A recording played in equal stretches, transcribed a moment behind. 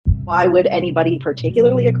why would anybody,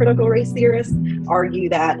 particularly a critical race theorist, argue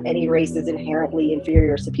that any race is inherently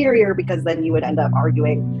inferior or superior? Because then you would end up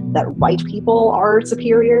arguing that white people are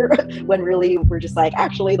superior when really we're just like,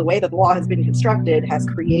 actually, the way that the law has been constructed has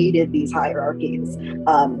created these hierarchies.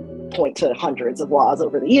 Point to hundreds of laws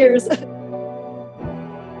over the years. It's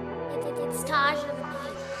Taj on the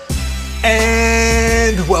beat.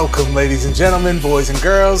 And welcome, ladies and gentlemen, boys and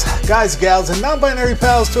girls, guys, gals, and non-binary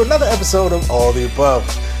pals, to another episode of All the Above,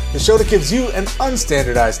 the show that gives you an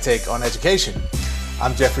unstandardized take on education.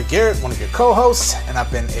 I'm Jeffrey Garrett, one of your co-hosts, and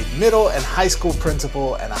I've been a middle and high school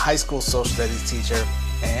principal and a high school social studies teacher.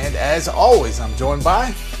 And as always, I'm joined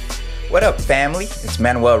by... What up, family? It's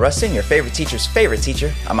Manuel Rustin, your favorite teacher's favorite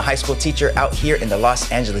teacher. I'm a high school teacher out here in the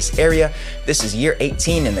Los Angeles area. This is year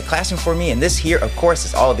 18 in the classroom for me, and this here, of course,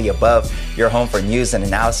 is All of the Above, your home for news and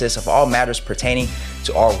analysis of all matters pertaining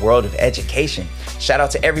to our world of education. Shout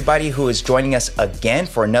out to everybody who is joining us again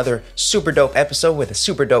for another super dope episode with a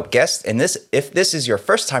super dope guest. And if this is your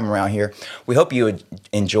first time around here, we hope you would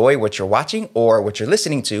enjoy what you're watching or what you're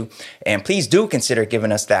listening to. And please do consider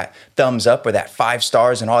giving us that thumbs up or that 5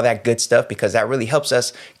 stars and all that good stuff, because that really helps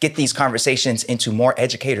us get these conversations into more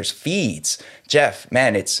educators' feeds. Jeff,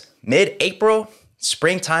 man, it's mid-April.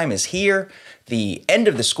 Springtime is here. The end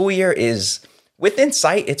of the school year is within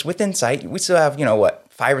sight. It's within sight. We still have,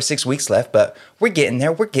 5 or 6 weeks left, but we're getting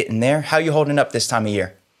there. We're getting there. How you holding up this time of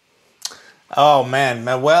year? Oh, man.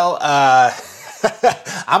 Well,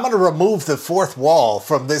 I'm going to remove the fourth wall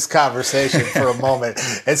from this conversation for a moment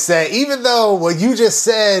and say, even though what you just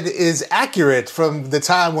said is accurate from the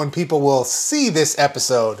time when people will see this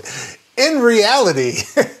episode, in reality,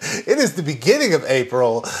 it is the beginning of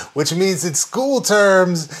April, which means in school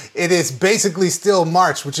terms, it is basically still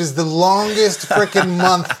March, which is the longest freaking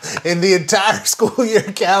month in the entire school year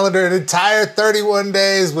calendar, an entire 31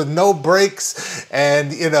 days with no breaks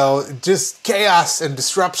and, just chaos and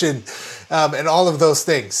disruption. And all of those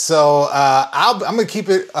things. So I'm going to keep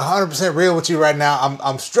it 100% real with you right now.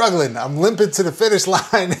 I'm struggling. I'm limping to the finish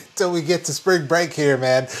line until we get to spring break here,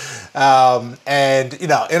 man. And,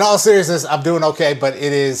 in all seriousness, I'm doing okay. But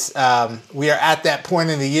it is, we are at that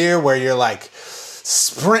point in the year where you're like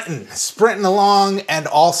sprinting along. And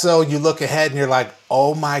also you look ahead and you're like,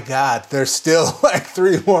 oh my God, there's still like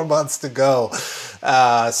 3 more months to go.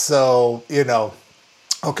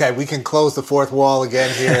 Okay, we can close the fourth wall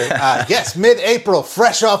again here. Yes, mid-April,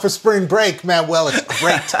 fresh off of spring break, man. Well, it's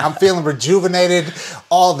great. I'm feeling rejuvenated,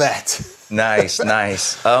 all that. Nice.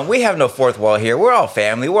 We have no fourth wall here. We're all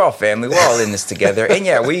family. We're all in this together. And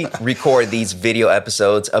yeah, we record these video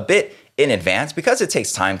episodes a bit in advance because it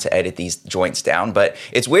takes time to edit these joints down. But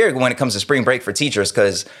it's weird when it comes to spring break for teachers,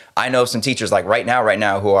 because I know some teachers like right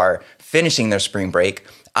now who are finishing their spring break.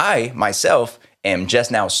 I, myself, am just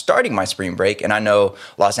now starting my spring break, and I know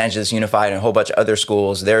Los Angeles Unified and a whole bunch of other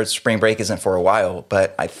schools, their spring break isn't for a while,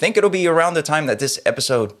 but I think it'll be around the time that this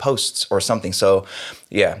episode posts or something. So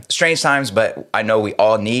yeah, strange times, but I know we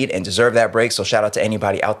all need and deserve that break. So shout out to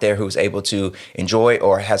anybody out there who's able to enjoy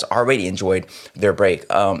or has already enjoyed their break.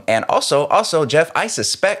 And also, Jeff, I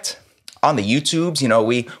suspect on the YouTubes,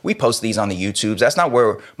 we post these on the YouTubes. That's not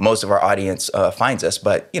where most of our audience finds us,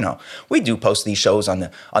 but we do post these shows on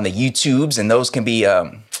the YouTubes, and those can be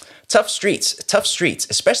tough streets,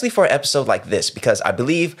 especially for an episode like this, because I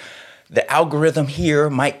believe the algorithm here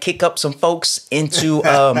might kick up some folks into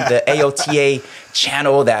the AOTA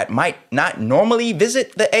channel that might not normally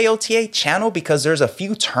visit the AOTA channel, because there's a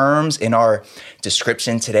few terms in our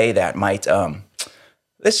description today that might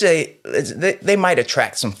let's say they might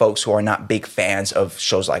attract some folks who are not big fans of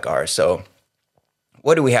shows like ours. So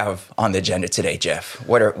what do we have on the agenda today, Jeff?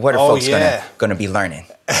 What are folks going to be learning?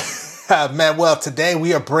 Man, well, today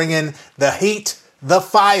we are bringing the heat, the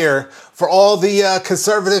fire for all the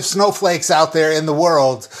conservative snowflakes out there in the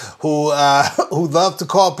world who love to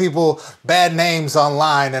call people bad names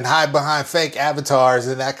online and hide behind fake avatars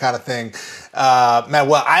and that kind of thing. Man,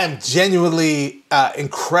 well, I am genuinely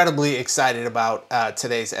incredibly excited about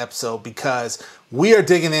today's episode, because we are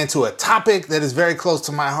digging into a topic that is very close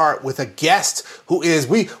to my heart with a guest who is,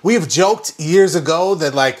 we've joked years ago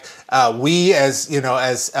that we as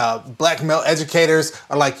black male educators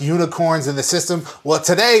are like unicorns in the system. Well,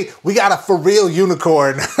 today we got a for real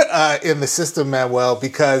unicorn in the system, Manuel,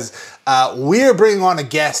 because we're bringing on a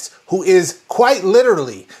guest who is quite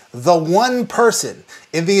literally the one person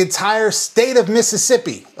in the entire state of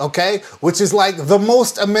Mississippi, okay, which is like the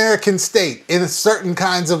most American state in certain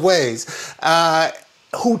kinds of ways,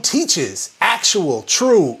 who teaches actual,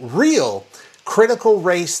 true, real critical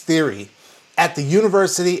race theory at the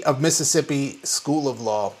University of Mississippi School of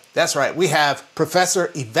Law. That's right. We have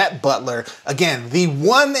Professor Yvette Butler, again, the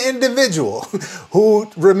one individual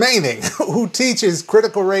who teaches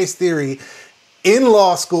critical race theory in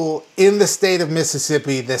law school in the state of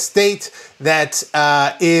Mississippi, the state that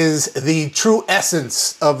is the true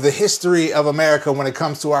essence of the history of America when it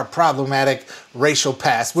comes to our problematic racial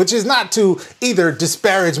past, which is not to either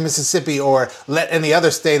disparage Mississippi or let any other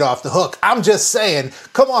state off the hook. I'm just saying,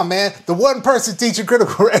 come on, man. The one person teaching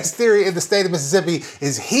critical race theory in the state of Mississippi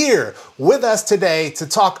is here with us today to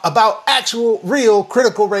talk about actual, real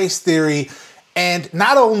critical race theory, and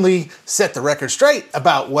not only set the record straight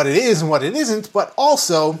about what it is and what it isn't, but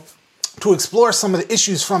also to explore some of the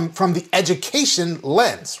issues from the education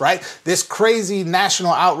lens, right? This crazy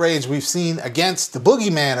national outrage we've seen against the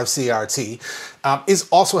boogeyman of CRT is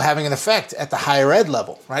also having an effect at the higher ed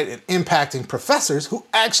level, right? And impacting professors who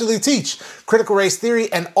actually teach critical race theory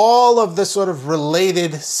and all of the sort of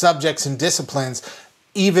related subjects and disciplines,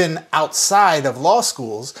 even outside of law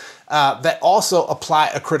schools, that also apply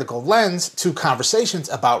a critical lens to conversations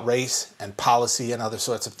about race and policy and other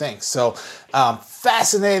sorts of things. So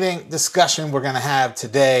fascinating discussion we're going to have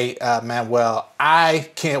today, Manuel. I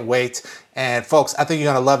can't wait. And folks, I think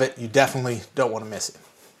you're going to love it. You definitely don't want to miss it.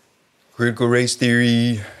 Critical race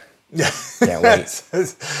theory. Can't wait.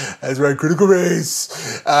 That's right, critical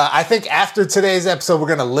race. I think after today's episode, we're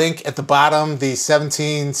going to link at the bottom the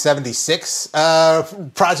 1776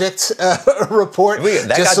 project report.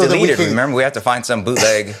 That got deleted, remember? We have to find some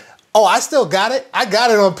bootleg. Oh, I still got it. I got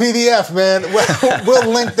it on PDF, man. We'll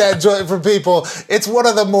link that joint for people. It's one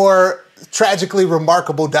of the more tragically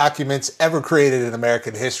remarkable documents ever created in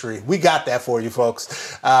American history. We got that for you,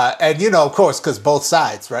 folks. And, of course, because both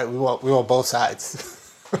sides, right? We want both sides.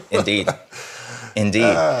 Indeed.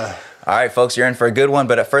 All right, folks, you're in for a good one.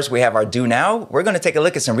 But at first, we have our Do Now. We're going to take a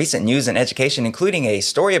look at some recent news in education, including a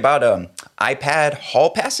story about iPad hall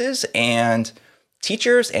passes and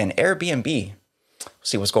teachers and Airbnb.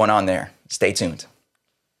 See what's going on there. Stay tuned.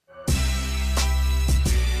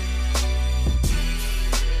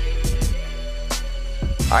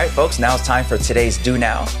 All right, folks, now it's time for today's Do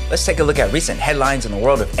Now. Let's take a look at recent headlines in the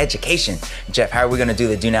world of education. Jeff, how are we going to do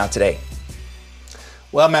the Do Now today?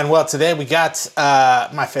 Well, Manuel, today we got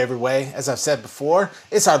my favorite way, as I've said before.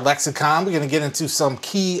 It's our lexicon. We're going to get into some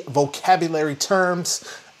key vocabulary terms,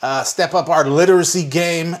 step up our literacy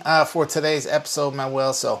game for today's episode,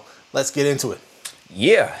 Manuel. So let's get into it.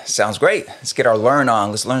 Yeah, sounds great. Let's get our learn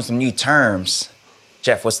on. Let's learn some new terms.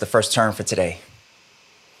 Jeff, what's the first term for today?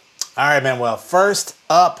 All right, Manuel. First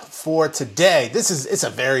up for today, it's a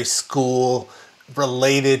very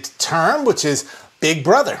school-related term, which is big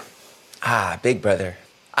brother. Ah, big brother.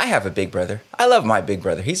 I have a big brother. I love my big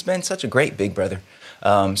brother. He's been such a great big brother.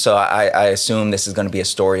 So I assume this is going to be a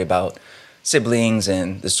story about siblings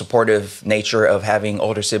and the supportive nature of having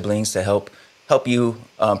older siblings to help you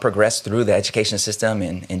progress through the education system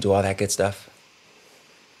and do all that good stuff.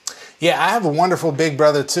 Yeah, I have a wonderful big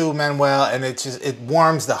brother too, Manuel, and it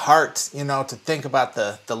warms the heart, to think about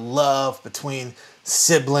the love between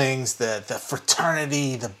siblings, the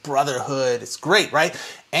fraternity, the brotherhood. It's great, right?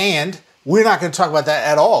 And we're not going to talk about that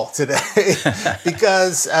at all today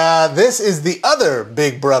because this is the other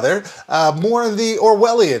big brother, more in the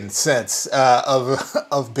Orwellian sense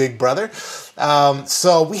of big brother.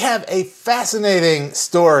 So we have a fascinating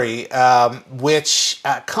story which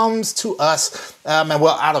comes to us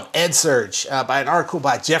out of EdSurge by an article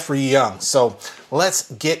by Jeffrey Young. So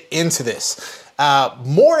let's get into this.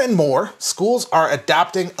 More and more schools are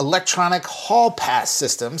adopting electronic hall pass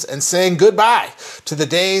systems and saying goodbye to the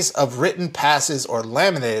days of written passes or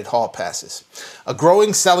laminated hall passes. A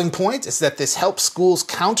growing selling point is that this helps schools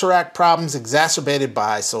counteract problems exacerbated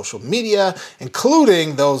by social media,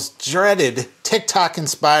 including those dreaded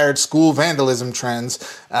TikTok-inspired school vandalism trends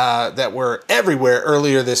that were everywhere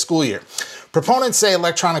earlier this school year. Proponents say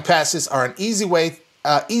electronic passes are an easy win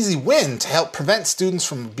to help prevent students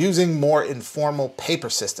from abusing more informal paper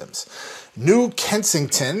systems. New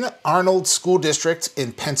Kensington Arnold School District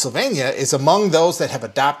in Pennsylvania is among those that have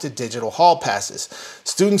adopted digital hall passes.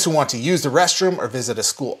 Students who want to use the restroom or visit a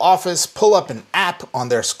school office pull up an app on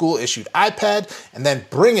their school-issued iPad and then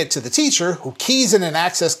bring it to the teacher, who keys in an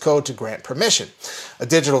access code to grant permission. A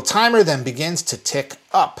digital timer then begins to tick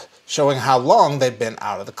up, showing how long they've been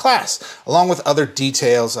out of the class, along with other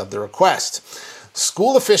details of the request.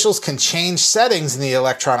 School officials can change settings in the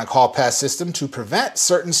electronic hall pass system to prevent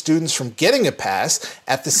certain students from getting a pass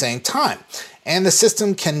at the same time. And the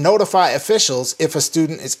system can notify officials if a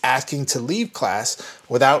student is asking to leave class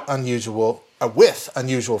with unusual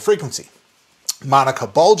frequency. Monica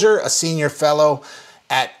Bulger, a senior fellow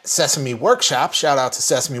at Sesame Workshop, shout out to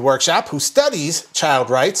Sesame Workshop, who studies child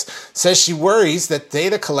rights, says she worries that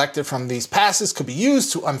data collected from these passes could be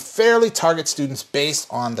used to unfairly target students based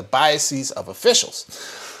on the biases of officials.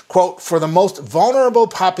 Quote, for the most vulnerable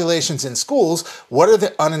populations in schools, what are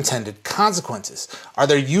the unintended consequences? Are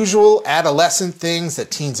there usual adolescent things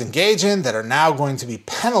that teens engage in that are now going to be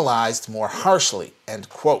penalized more harshly? End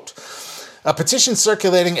quote. A petition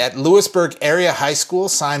circulating at Lewisburg Area High School,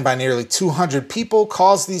 signed by nearly 200 people,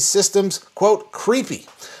 calls these systems, quote, creepy,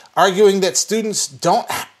 arguing that students don't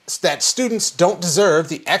deserve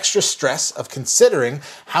the extra stress of considering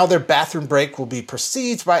how their bathroom break will be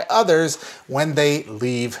perceived by others when they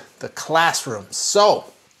leave the classroom. So,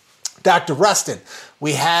 Dr. Rustin,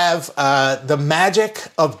 we have the magic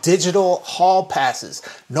of digital hall passes.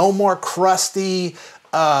 No more crusty,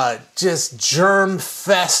 just germ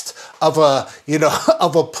fest of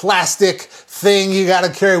a plastic thing you got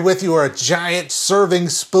to carry with you, or a giant serving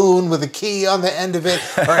spoon with a key on the end of it,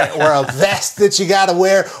 or a vest that you got to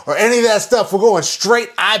wear, or any of that stuff. We're going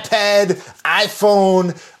straight iPad,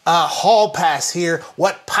 iPhone, hall pass here.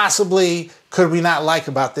 What possibly could we not like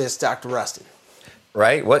about this, Dr. Rustin?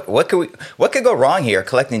 Right? What could go wrong here?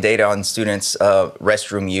 Collecting data on students'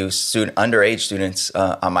 restroom use, underage students,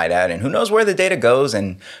 I might add, and who knows where the data goes?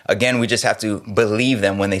 And again, we just have to believe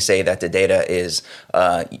them when they say that the data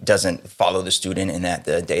doesn't follow the student and that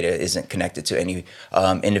the data isn't connected to any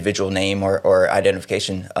individual name or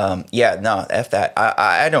identification. F that.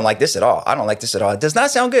 I don't like this at all. I don't like this at all. It does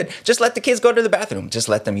not sound good. Just let the kids go to the bathroom. Just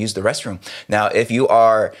let them use the restroom. Now, if you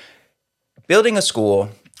are building a school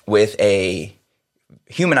with a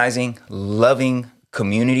humanizing, loving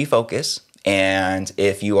community focus, and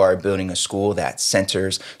if you are building a school that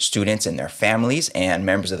centers students and their families and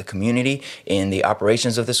members of the community in the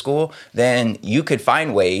operations of the school, then you could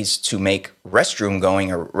find ways to make restroom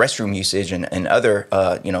going or restroom usage and other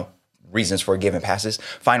reasons for given passes,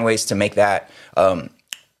 find ways to make that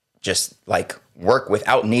just like work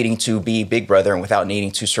without needing to be Big Brother and without needing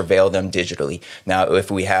to surveil them digitally. Now, if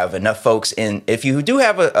we have enough folks if you do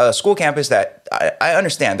have a school campus that I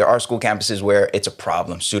understand there are school campuses where it's a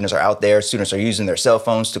problem. Students are out there, students are using their cell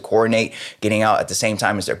phones to coordinate, getting out at the same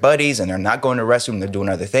time as their buddies, and they're not going to the restroom, they're doing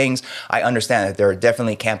other things. I understand that there are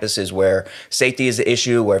definitely campuses where safety is an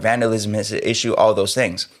issue, where vandalism is an issue, all those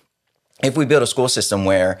things. If we build a school system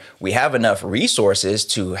where we have enough resources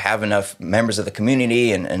to have enough members of the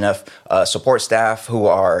community and enough support staff who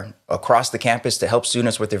are across the campus to help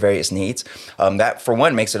students with their various needs, that for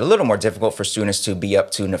one makes it a little more difficult for students to be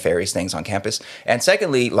up to nefarious things on campus. And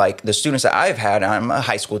secondly, like the students that I've had, I'm a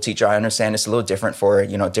high school teacher, I understand it's a little different for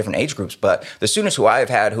different age groups, but the students who I've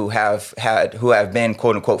had who have been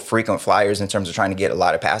quote unquote frequent flyers in terms of trying to get a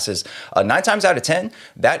lot of passes, 9 times out of 10,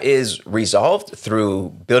 that is resolved through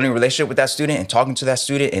building a relationship with that student and talking to that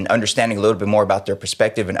student and understanding a little bit more about their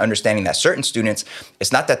perspective and understanding that certain students,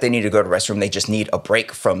 it's not that they need to go to the restroom, they just need a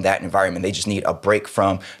break from that environment. They just need a break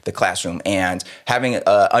from the classroom, and having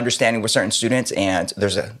understanding with certain students. And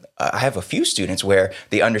I have a few students where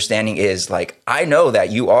the understanding is like, I know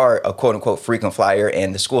that you are a quote unquote frequent flyer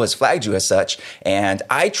and the school has flagged you as such. And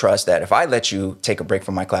I trust that if I let you take a break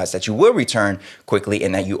from my class, that you will return quickly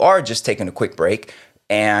and that you are just taking a quick break.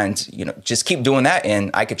 And, just keep doing that.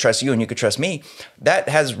 And I could trust you and you could trust me. That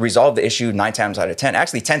has resolved the issue 9 times out of 10,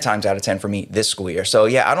 actually 10 times out of 10 for me this school year. So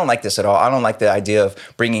yeah, I don't like this at all. I don't like the idea of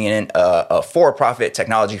bringing in a for-profit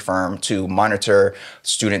technology firm to monitor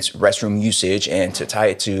students' restroom usage and to tie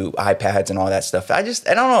it to iPads and all that stuff. I don't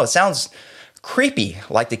know. It sounds creepy,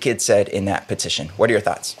 like the kid said in that petition. What are your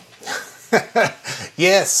thoughts?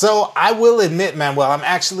 Yeah, so I will admit, Manuel, I'm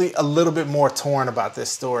actually a little bit more torn about this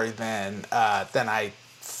story than I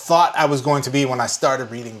thought I was going to be when I started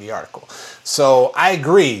reading the article. So I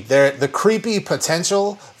agree. The creepy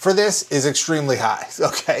potential for this is extremely high,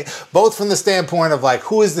 okay? Both from the standpoint of like,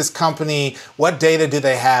 who is this company? What data do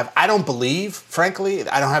they have? I don't believe, frankly,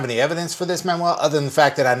 I don't have any evidence for this, Manuel, other than the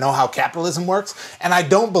fact that I know how capitalism works. And I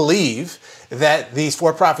don't believe that these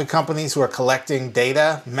for-profit companies who are collecting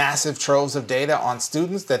data, massive troves of data on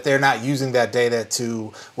students, that they're not using that data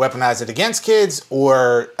to weaponize it against kids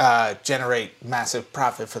or generate massive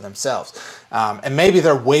profit for themselves. And maybe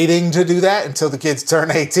they're waiting to do that until the kids turn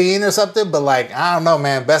 18 or something, but like, I don't know,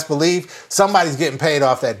 man, best believe somebody's getting paid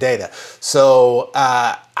off that data. So,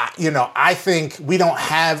 I think we don't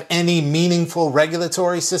have any meaningful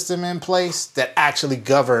regulatory system in place that actually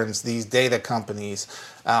governs these data companies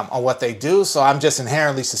on what they do. So I'm just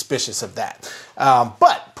inherently suspicious of that.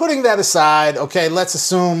 But putting that aside, okay, let's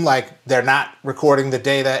assume like they're not recording the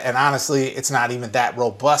data. And honestly, it's not even that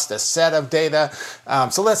robust a set of data.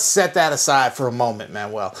 So let's set that aside for a moment,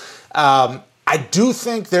 Manuel. I do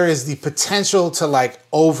think there is the potential to like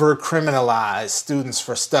over criminalize students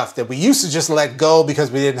for stuff that we used to just let go because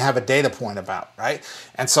we didn't have a data point about, right?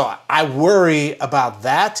 And so I worry about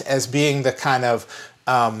that as being the kind of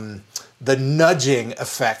the nudging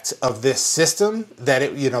effect of this system, that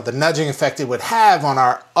it, the nudging effect it would have on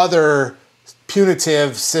our other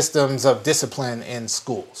punitive systems of discipline in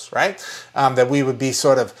schools, right? That we would be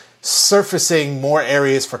sort of surfacing more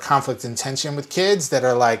areas for conflict and tension with kids that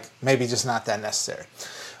are like maybe just not that necessary.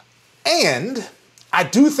 And I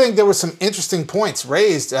do think there were some interesting points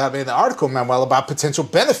raised in the article, Manuel, about potential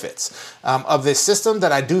benefits of this system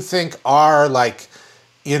that I do think are like,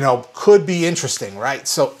 could be interesting, right?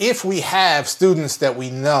 So if we have students that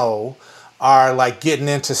we know are like getting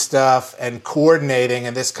into stuff and coordinating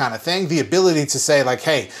and this kind of thing, the ability to say like,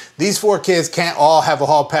 hey, these 4 kids can't all have a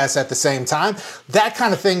hall pass at the same time. That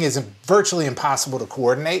kind of thing is virtually impossible to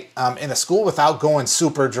coordinate in a school without going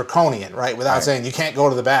super draconian, right? Without saying you can't go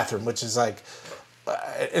to the bathroom, which is like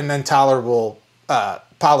an intolerable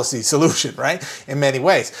policy solution, right? In many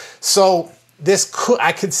ways. So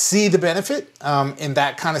I could see the benefit in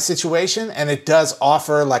that kind of situation, and it does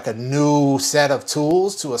offer like a new set of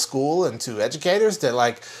tools to a school and to educators that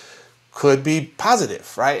like could be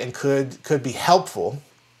positive, right, and could be helpful,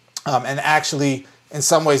 and actually in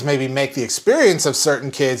some ways maybe make the experience of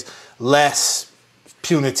certain kids less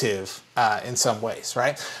punitive in some ways,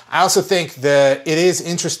 right? I also think that it is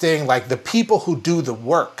interesting, like the people who do the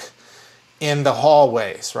work in the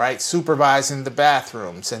hallways, right? Supervising the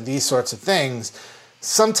bathrooms and these sorts of things.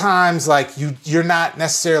 Sometimes like you're not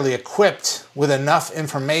necessarily equipped with enough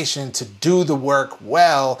information to do the work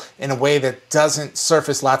well in a way that doesn't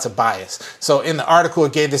surface lots of bias. So in the article,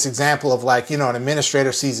 it gave this example of like, an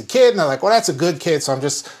administrator sees a kid and they're like, well, that's a good kid. So I'm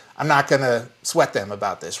not going to sweat them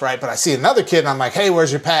about this, right? But I see another kid and I'm like, hey,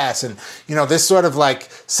 where's your pass? And, this sort of like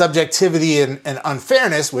subjectivity and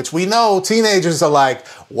unfairness, which we know teenagers are like,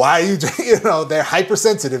 why are you, they're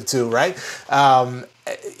hypersensitive to, right?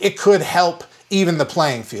 It could help even the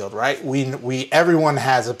playing field, right? Everyone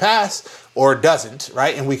has a pass or doesn't,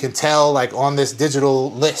 right? And we can tell like on this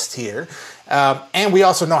digital list here. And we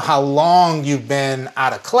also know how long you've been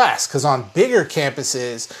out of class, because on bigger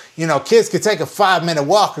campuses, kids could take a 5-minute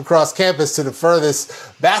walk across campus to the furthest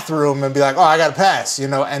bathroom and be like, oh, I got to pass,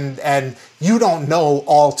 and you don't know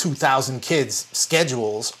all 2,000 kids'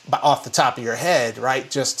 schedules off the top of your head,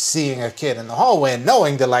 right? Just seeing a kid in the hallway and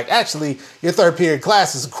knowing that like, actually your 3rd period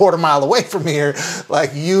class is a quarter mile away from here.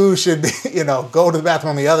 Like you should be, go to the bathroom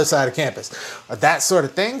on the other side of campus, or that sort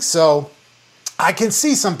of thing. So I can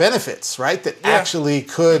see some benefits, right, that actually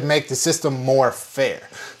could make the system more fair.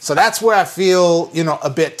 So that's where I feel, a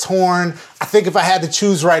bit torn. I think if I had to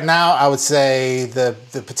choose right now, I would say the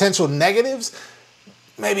potential negatives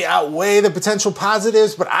maybe outweigh the potential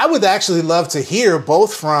positives, but I would actually love to hear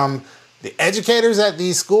both from the educators at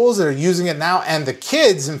these schools that are using it now and the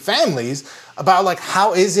kids and families about like,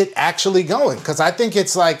 how is it actually going? Because I think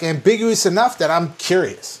it's like ambiguous enough that I'm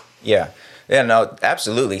curious. Yeah. Yeah, no,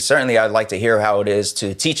 absolutely. Certainly, I'd like to hear how it is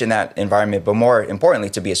to teach in that environment, but more importantly,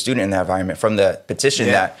 to be a student in that environment. From the petition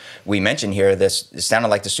that we mentioned here, it sounded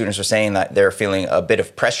like the students were saying that they're feeling a bit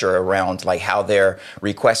of pressure around like how their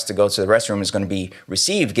request to go to the restroom is going to be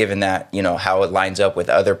received, given that, how it lines up with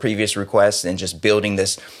other previous requests, and just building a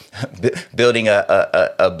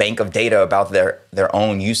bank of data about their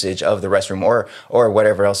own usage of the restroom or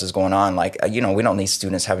whatever else is going on. Like, we don't need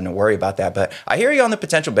students having to worry about that. But I hear you on the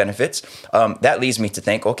potential benefits. That leads me to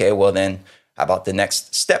think, okay, well then, how about the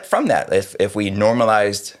next step from that? If we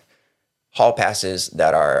normalized hall passes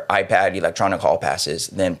that are iPad electronic hall passes,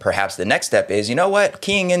 then perhaps the next step is,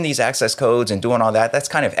 keying in these access codes and doing all that, that's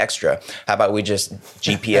kind of extra. How about we just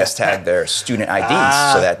GPS tag their student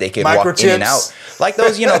IDs so that they can walk in and out? Like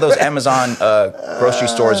those, those Amazon grocery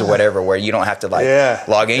stores or whatever, where you don't have to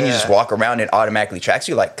log in, you just walk around and it automatically tracks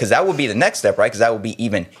you. Like, because that would be the next step, right? Because that would be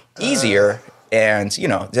even easier. And,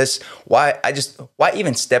 just why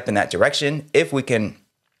even step in that direction if we can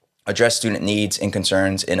address student needs and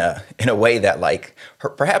concerns in a way that like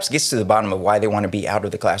perhaps gets to the bottom of why they want to be out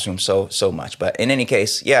of the classroom so much. But in any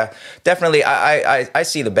case, yeah, definitely I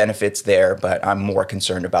see the benefits there, but I'm more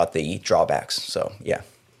concerned about the drawbacks. So, yeah.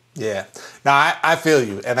 Yeah. No, I feel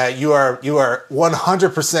you. And you are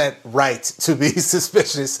 100% right to be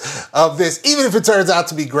suspicious of this. Even if it turns out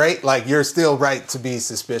to be great, like you're still right to be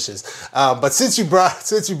suspicious. But since you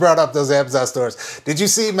brought up those Amazon stores, did you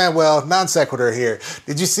see, Manuel, non sequitur here,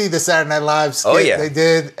 did you see the Saturday Night Live skit they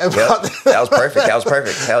did? That was perfect.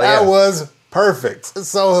 Hell yeah. That was Perfect. It's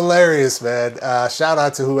so hilarious, man. Shout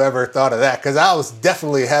out to whoever thought of that, because I was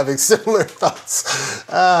definitely having similar thoughts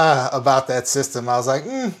about that system. I was like,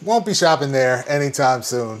 won't be shopping there anytime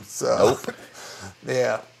soon. So, Nope.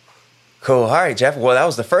 Yeah. Cool. All right, Jeff. Well, that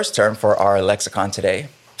was the first term for our lexicon today.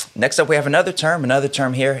 Next up, we have another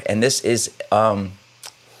term here, and this is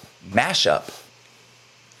mashup.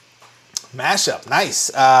 Mashup.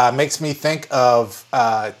 Nice. Makes me think of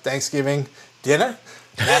Thanksgiving dinner.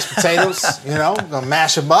 Mashed potatoes, gonna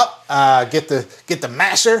mash them up. Get the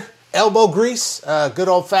masher, elbow grease, good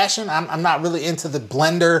old fashioned. I'm not really into the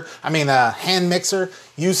blender. Hand mixer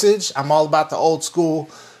usage. I'm all about the old school.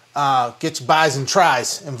 Get your buys and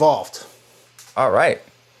tries involved. All right.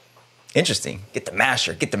 Interesting. Get the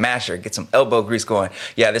masher, get some elbow grease going.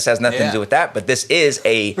 Yeah, this has nothing to do with that, but this is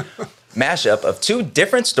a mashup of two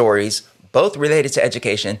different stories, both related to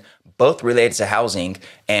education, both related to housing.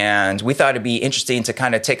 And we thought it'd be interesting to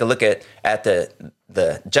kind of take a look at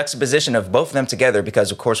the juxtaposition of both of them together,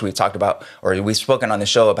 because of course we've spoken on the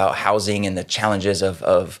show about housing and the challenges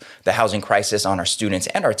of the housing crisis on our students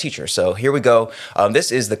and our teachers. So here we go.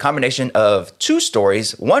 This is the combination of two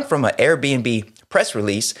stories, one from an Airbnb press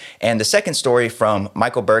release, and the second story from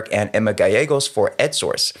Michael Burke and Emma Gallegos for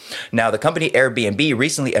EdSource. Now, the company Airbnb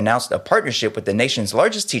recently announced a partnership with the nation's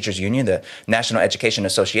largest teachers union, the National Education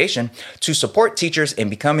Association, to support teachers in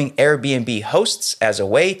becoming Airbnb hosts as a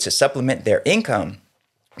way to supplement their income.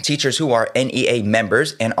 Teachers who are NEA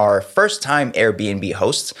members and are first-time Airbnb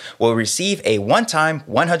hosts will receive a one-time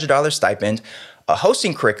 $100 stipend, a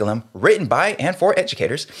hosting curriculum written by and for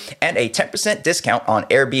educators, and a 10% discount on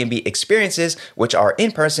Airbnb experiences, which are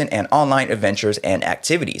in-person and online adventures and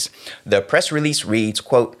activities. The press release reads,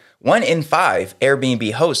 quote, 1 in 5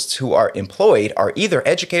 Airbnb hosts who are employed are either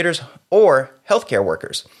educators or healthcare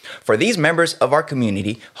workers. For these members of our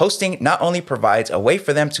community, hosting not only provides a way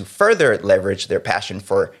for them to further leverage their passion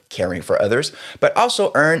for caring for others, but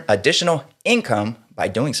also earn additional income by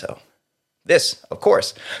doing so. This, of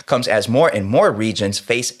course, comes as more and more regions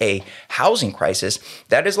face a housing crisis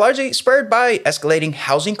that is largely spurred by escalating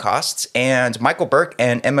housing costs. And Michael Burke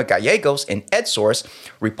and Emma Gallegos in EdSource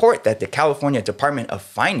report that the California Department of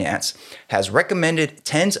Finance has recommended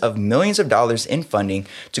tens of millions of dollars in funding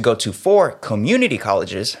to go to 4 community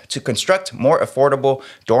colleges to construct more affordable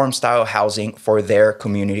dorm-style housing for their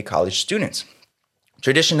community college students.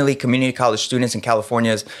 Traditionally, community college students in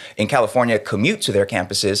California commute to their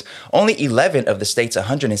campuses. Only 11 of the state's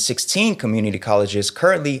 116 community colleges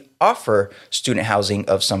currently offer student housing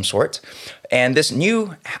of some sort. And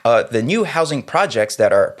the new housing projects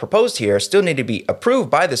that are proposed here still need to be approved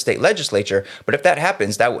by the state legislature. But if that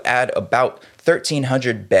happens, that will add about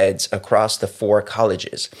 1,300 beds across the 4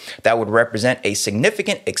 colleges. That would represent a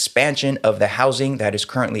significant expansion of the housing that is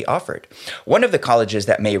currently offered. One of the colleges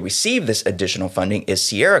that may receive this additional funding is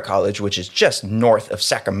Sierra College, which is just north of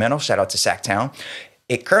Sacramento. Shout out to Sacktown.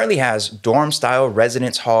 It currently has a dorm-style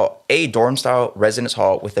residence hall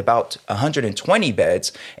with about 120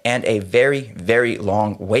 beds and a very, very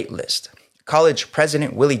long wait list. College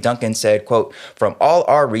President Willie Duncan said, quote, "From all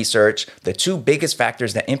our research, the 2 biggest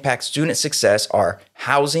factors that impact student success are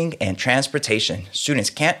housing and transportation. Students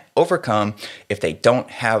can't overcome if they don't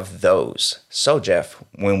have those." So, Jeff,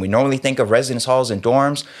 when we normally think of residence halls and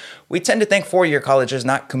dorms, we tend to think 4-year colleges,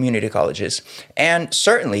 not community colleges. And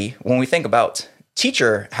certainly, when we think about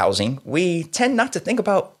teacher housing, we tend not to think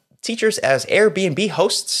about teachers as Airbnb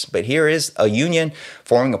hosts, but here is a union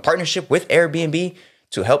forming a partnership with Airbnb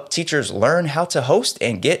to help teachers learn how to host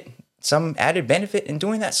and get some added benefit in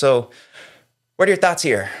doing that. So what are your thoughts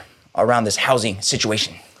here around this housing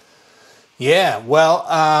situation? Yeah, well,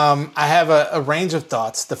 I have a range of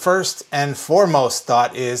thoughts. The first and foremost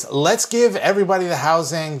thought is, let's give everybody the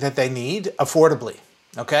housing that they need affordably,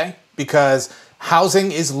 okay? Because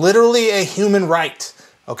housing is literally a human right,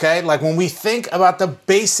 okay? Like when we think about the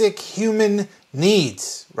basic human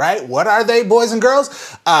needs, right? What are they, boys and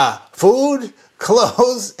girls? Food,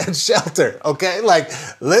 clothes, and shelter, okay? Like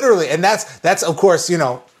literally, and that's of course,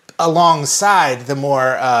 alongside the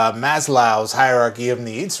more Maslow's hierarchy of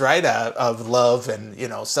needs, right? Of love and,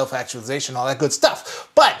 self-actualization, all that good stuff.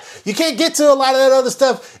 But you can't get to a lot of that other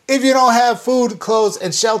stuff if you don't have food, clothes,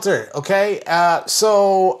 and shelter, okay?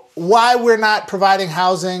 So why we're not providing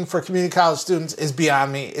housing for community college students is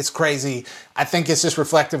beyond me. It's crazy. I think it's just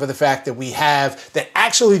reflective of the fact that we have that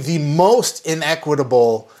actually the most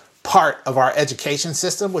inequitable part of our education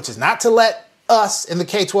system, which is not to let us in the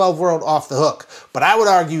K-12 world off the hook, but I would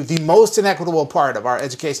argue the most inequitable part of our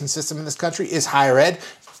education system in this country is higher ed.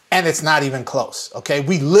 And it's not even close, okay?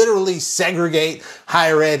 We literally segregate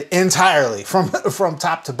higher ed entirely from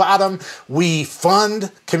top to bottom. We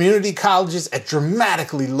fund community colleges at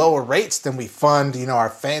dramatically lower rates than we fund, our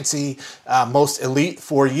fancy, most elite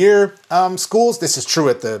four-year schools. This is true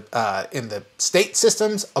at in the state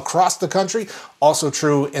systems across the country, also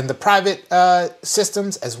true in the private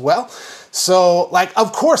systems as well. So,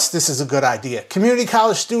 of course, this is a good idea. Community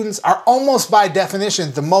college students are almost by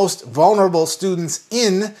definition the most vulnerable students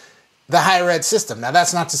in the higher ed system. Now,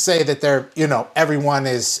 that's not to say that everyone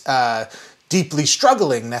is deeply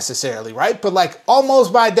struggling necessarily, right? But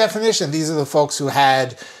almost by definition, these are the folks who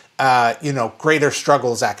had greater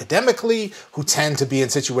struggles academically, who tend to be in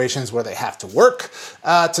situations where they have to work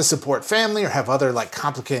to support family or have other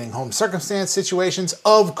complicating home circumstance situations.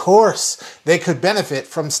 Of course, they could benefit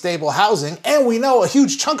from stable housing. And we know a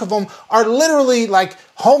huge chunk of them are literally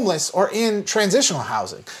homeless or in transitional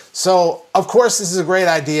housing. So, of course, this is a great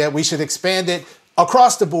idea. We should expand it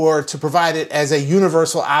across the board to provide it as a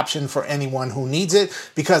universal option for anyone who needs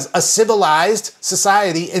it, because a civilized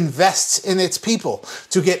society invests in its people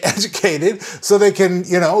to get educated so they can,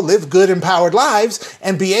 live good, empowered lives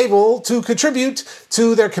and be able to contribute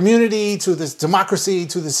to their community, to this democracy,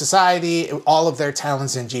 to the society, all of their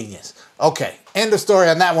talents and genius. Okay, end of story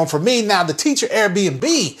on that one for me. Now, the teacher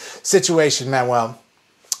Airbnb situation, Manuel.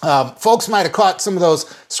 Folks might have caught some of those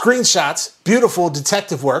screenshots, beautiful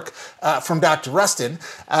detective work from Dr. Rustin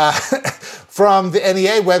from the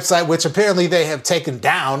NEA website, which apparently they have taken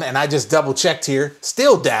down, and I just double checked here,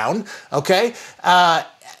 still down, okay?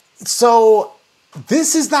 So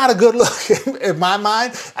this is not a good look in my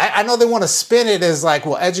mind. I know they want to spin it as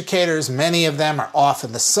educators, many of them are off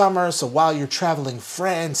in the summer. So while you're traveling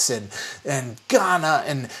France and Ghana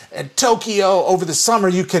and Tokyo over the summer,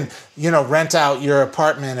 you can, rent out your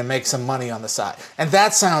apartment and make some money on the side. And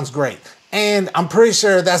that sounds great. And I'm pretty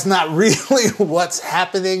sure that's not really what's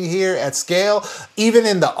happening here at scale. Even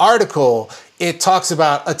in the article, it talks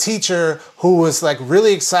about a teacher who was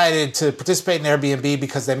really excited to participate in Airbnb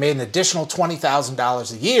because they made an additional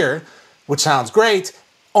 $20,000 a year, which sounds great,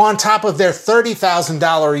 on top of their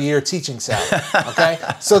 $30,000 a year teaching salary. Okay,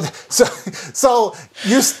 so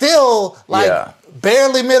you're still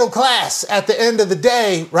barely middle class at the end of the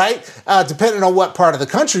day, right? Depending on what part of the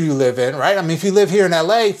country you live in, right? I mean, if you live here in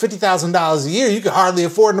LA, $50,000 a year, you could hardly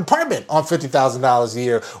afford an apartment on $50,000 a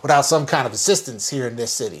year without some kind of assistance here in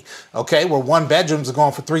this city, okay? Where one bedrooms are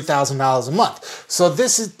going for $3,000 a month. So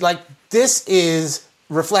this is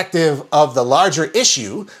reflective of the larger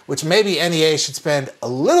issue, which maybe NEA should spend a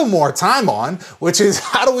little more time on, which is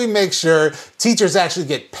how do we make sure teachers actually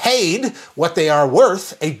get paid what they are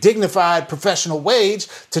worth, a dignified professional wage,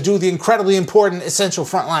 to do the incredibly important essential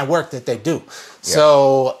frontline work that they do. Yeah.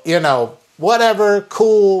 So, whatever,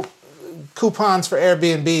 cool, coupons for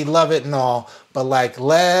Airbnb, love it and all, but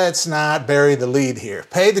let's not bury the lead here.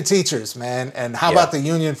 Pay the teachers, man, and how about the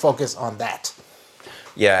union focus on that?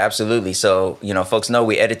 Yeah, absolutely. So, folks know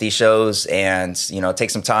we edit these shows and, take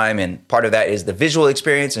some time. And part of that is the visual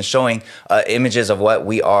experience and showing images of what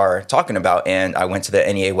we are talking about. And I went to the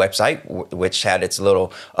NEA website, which had its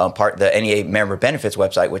little the NEA member benefits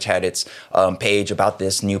website, which had its page about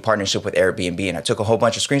this new partnership with Airbnb. And I took a whole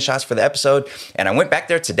bunch of screenshots for the episode. And I went back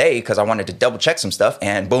there today because I wanted to double check some stuff,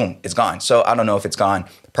 and boom, it's gone. So I don't know if it's gone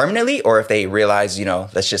permanently or if they realize,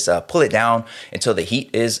 let's just pull it down until the heat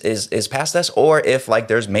is past us, or if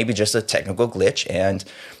there's maybe just a technical glitch and,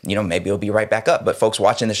 maybe it'll be right back up. But folks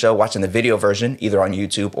watching the show, watching the video version, either on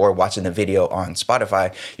YouTube or watching the video on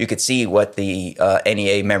Spotify, you could see what the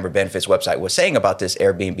NEA member benefits website was saying about this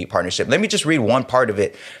Airbnb partnership. Let me just read one part of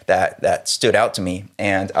it that stood out to me.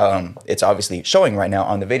 And it's obviously showing right now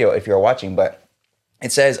on the video if you're watching, but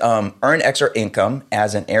it says, earn extra income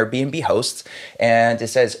as an Airbnb host. And it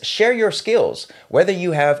says, share your skills. Whether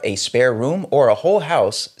you have a spare room or a whole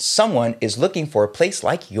house, someone is looking for a place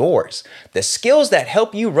like yours. The skills that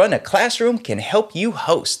help you run a classroom can help you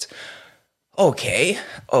host. Okay.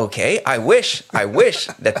 I wish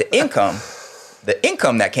that the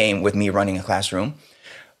income that came with me running a classroom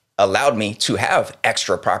allowed me to have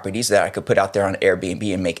extra properties that I could put out there on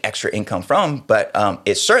Airbnb and make extra income from, but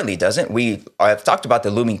it certainly doesn't. I've talked about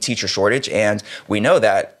the looming teacher shortage, and we know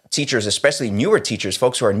that teachers, especially newer teachers,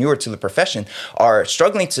 folks who are newer to the profession, are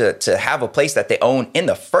struggling to have a place that they own in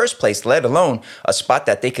the first place, let alone a spot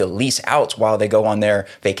that they could lease out while they go on their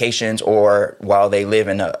vacations or while they live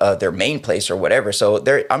in their main place or whatever. So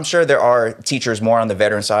I'm sure there are teachers more on the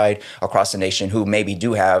veteran side across the nation who maybe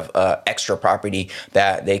do have extra property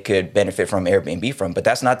that they could benefit from Airbnb from, but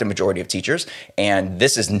that's not the majority of teachers. And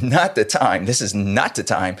this is not the time.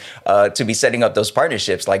 To be setting up those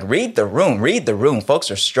partnerships. Read the room.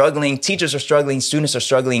 Folks are struggling struggling, teachers are struggling, students are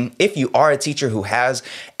struggling. If you are a teacher who has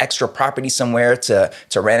extra property somewhere to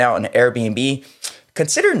rent out an Airbnb,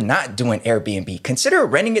 consider not doing Airbnb. Consider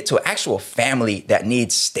renting it to an actual family that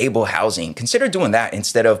needs stable housing. Consider doing that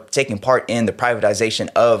instead of taking part in the privatization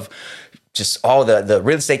of just all the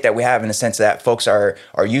real estate that we have, in the sense that folks are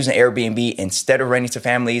using Airbnb instead of renting to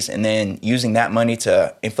families, and then using that money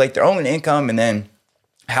to inflate their own income, and then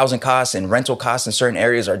housing costs and rental costs in certain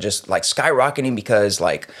areas are just like skyrocketing, because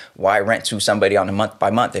like, why rent to somebody on a month by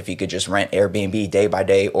month if you could just rent Airbnb day by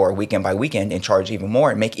day or weekend by weekend and charge even more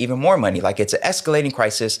and make even more money? Like, it's an escalating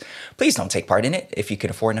crisis. Please don't take part in it if you can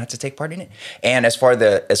afford not to take part in it. And as far as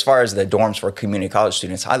the dorms for community college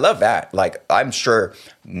students, I love that. Like, I'm sure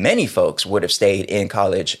many folks would have stayed in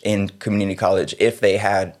community college if they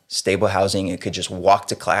had stable housing and could just walk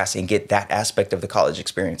to class and get that aspect of the college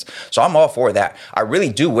experience. So I'm all for that. I really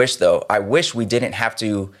do wish, though, we didn't have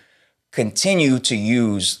to continue to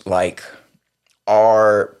use like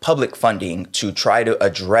our public funding to try to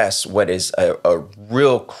address what is a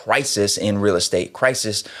real crisis in real estate,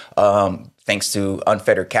 thanks to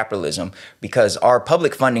unfettered capitalism, because our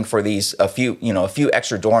public funding for a few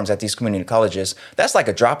extra dorms at these community colleges, that's like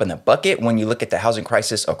a drop in the bucket when you look at the housing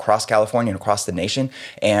crisis across California and across the nation.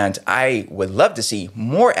 And I would love to see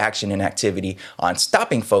more action and activity on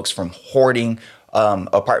stopping folks from hoarding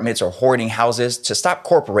apartments or hoarding houses, to stop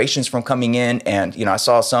corporations from coming in. And, I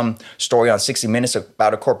saw some story on 60 Minutes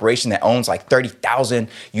about a corporation that owns like 30,000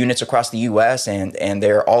 units across the US, and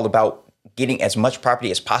they're all about getting as much property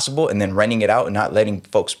as possible and then renting it out and not letting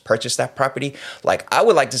folks purchase that property. Like, I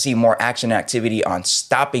would like to see more action and activity on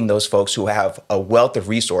stopping those folks who have a wealth of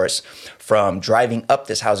resource from driving up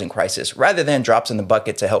this housing crisis, rather than drops in the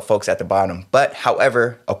bucket to help folks at the bottom. But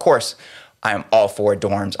however, of course, I am all for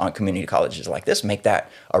dorms on community colleges like this. Make that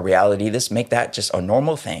a reality. Make that just a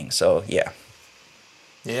normal thing. So, yeah.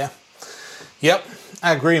 Yeah. Yep.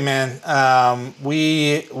 I agree, man.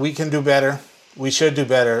 We can do better. We should do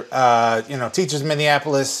better. Teachers in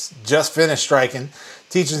Minneapolis just finished striking.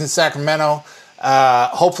 Teachers in Sacramento,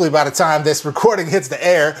 hopefully by the time this recording hits the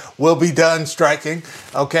air, will be done striking.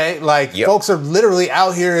 Okay? Folks are literally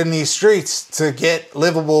out here in these streets to get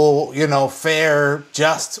livable, fair,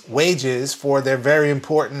 just wages for their very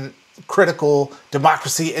important, critical,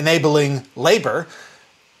 democracy-enabling labor.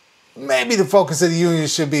 Maybe the focus of the union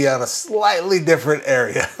should be on a slightly different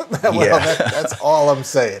area. That's all I'm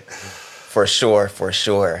saying. For sure.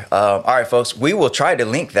 All right, folks, we will try to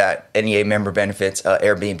link that NEA member benefits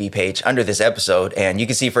Airbnb page under this episode, and you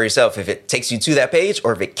can see for yourself if it takes you to that page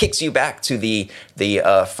or if it kicks you back to the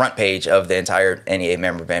front page of the entire NEA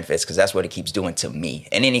member benefits, because that's what it keeps doing to me.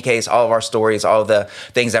 In any case, all of our stories, all of the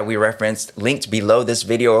things that we referenced, linked below this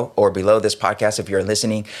video or below this podcast if you're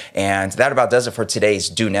listening. And that about does it for today's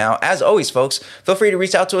Do Now. As always, folks, feel free to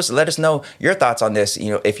reach out to us and let us know your thoughts on this.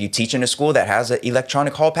 If you teach in a school that has an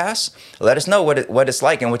electronic hall pass, let us know what it's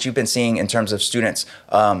like and what you've been seeing in terms of students,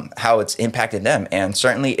 how it's impacted them. And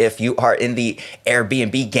certainly if you are in the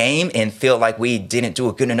Airbnb game and feel like we didn't do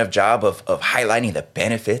a good enough job of highlighting the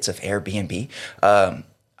benefits of Airbnb,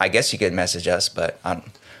 I guess you could message us, but I'm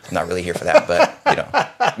not really here for that.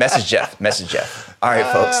 But, message Jeff. All right,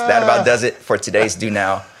 folks, that about does it for today's Do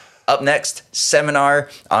Now. Up next, seminar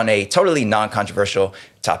on a totally non-controversial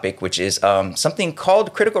topic, which is something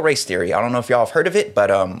called critical race theory. I don't know if y'all have heard of it, but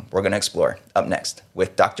we're going to explore up next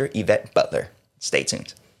with Dr. Yvette Butler. Stay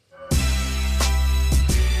tuned.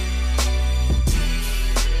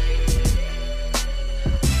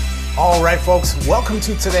 All right, folks, welcome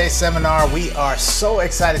to today's seminar. We are so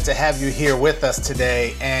excited to have you here with us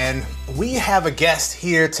today. And we have a guest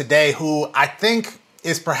here today who I think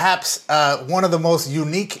is perhaps one of the most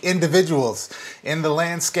unique individuals in the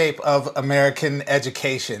landscape of American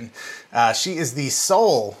education. She is the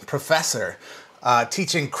sole professor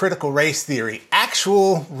teaching critical race theory,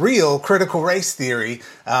 actual, real critical race theory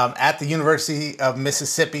at the University of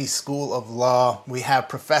Mississippi School of Law. We have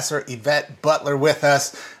Professor Yvette Butler with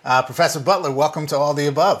us. Professor Butler, welcome to All the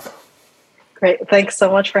Above. Great. Thanks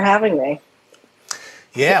so much for having me.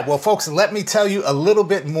 Yeah, well, folks, let me tell you a little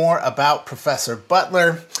bit more about Professor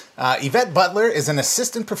Butler. Yvette Butler is an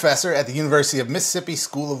assistant professor at the University of Mississippi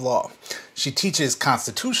School of Law. She teaches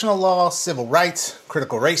constitutional law, civil rights,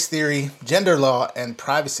 critical race theory, gender law, and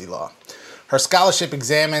privacy law. Her scholarship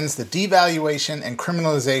examines the devaluation and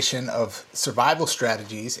criminalization of survival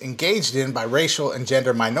strategies engaged in by racial and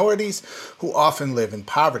gender minorities who often live in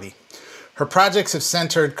poverty. Her projects have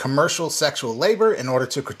centered commercial sexual labor in order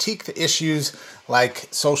to critique the issues like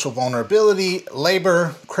social vulnerability,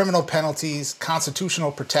 labor, criminal penalties,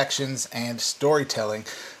 constitutional protections, and storytelling,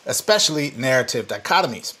 especially narrative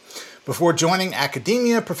dichotomies. Before joining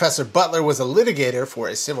academia, Professor Butler was a litigator for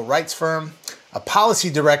a civil rights firm, a policy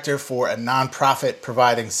director for a nonprofit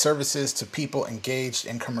providing services to people engaged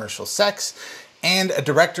in commercial sex, and a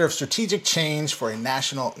director of strategic change for a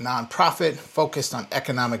national nonprofit focused on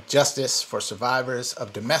economic justice for survivors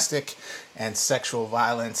of domestic and sexual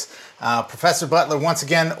violence. Professor Butler, once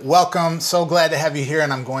again, welcome. So glad to have you here,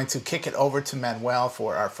 and I'm going to kick it over to Manuel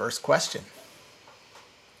for our first question.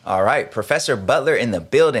 All right, Professor Butler in the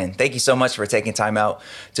building. Thank you so much for taking time out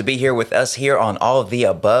to be here with us here on All of the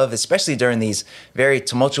Above, especially during these very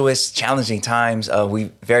tumultuous, challenging times. We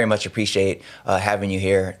very much appreciate having you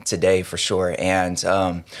here today for sure. And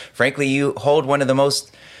frankly, you hold one of the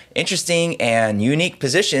most interesting and unique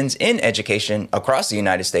positions in education across the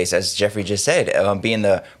United States, as Jeffrey just said, being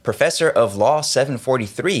the Professor of Law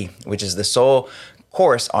 743, which is the sole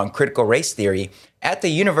course on critical race theory at the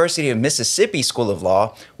University of Mississippi School of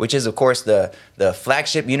Law, which is, of course, the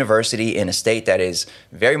flagship university in a state that is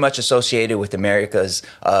very much associated with America's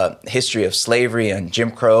history of slavery and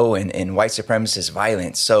Jim Crow and white supremacist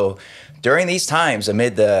violence. So during these times,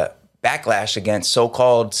 amid the backlash against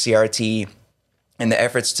so-called CRT and the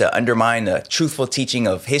efforts to undermine the truthful teaching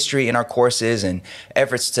of history in our courses and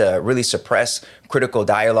efforts to really suppress critical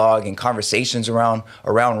dialogue and conversations around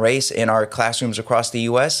race in our classrooms across the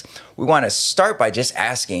U.S., we want to start by just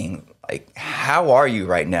asking, like, how are you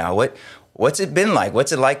right now? What's it been like?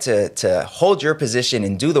 What's it like to hold your position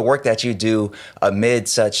and do the work that you do amid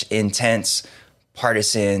such intense,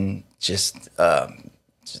 partisan, just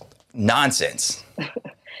nonsense?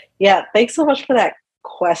 Yeah, thanks so much for that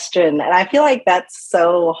question. And I feel like that's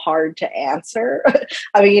so hard to answer.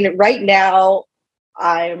 I mean, right now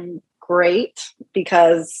I'm great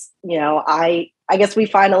because, I guess we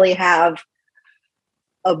finally have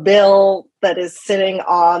a bill that is sitting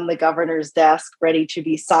on the governor's desk ready to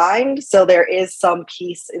be signed. So there is some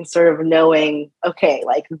peace in sort of knowing, okay,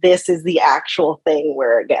 like this is the actual thing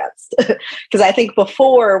we're against. Because I think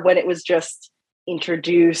before, when it was just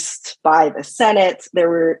introduced by the Senate, there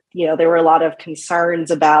were a lot of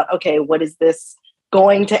concerns about, okay, what is this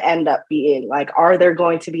going to end up being? Like, are there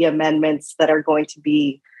going to be amendments that are going to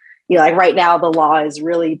be, like right now the law is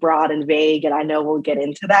really broad and vague, and I know we'll get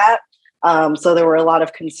into that. So there were a lot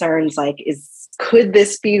of concerns like, could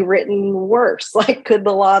this be written worse? Like, could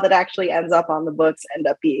the law that actually ends up on the books end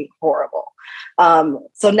up being horrible?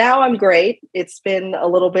 So now I'm great. It's been a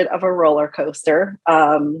little bit of a roller coaster,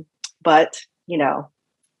 but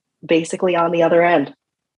basically on the other end.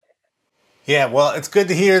 Yeah, well, it's good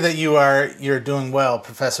to hear that you're doing well,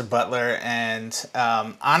 Professor Butler. And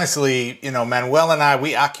honestly, Manuel and I,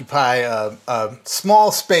 we occupy a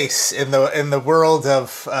small space in the world of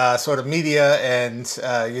sort of media and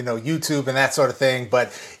YouTube and that sort of thing.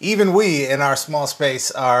 But even we, in our small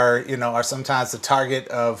space, are sometimes the target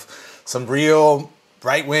of some real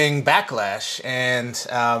right-wing backlash. And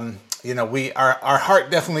our heart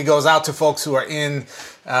definitely goes out to folks who are in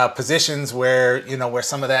positions where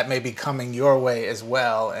some of that may be coming your way as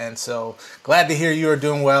well. And so glad to hear you are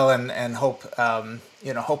doing well, and hope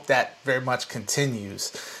that very much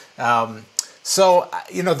continues. So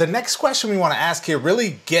the next question we want to ask here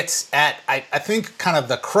really gets at, I think, kind of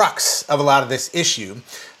the crux of a lot of this issue,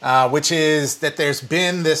 which is that there's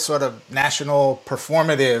been this sort of national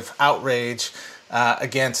performative outrage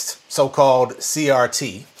against so-called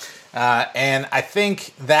CRT. And I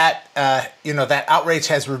think that, that outrage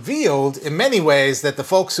has revealed in many ways that the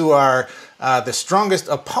folks who are the strongest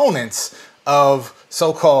opponents of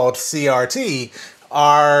so-called CRT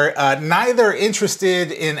are neither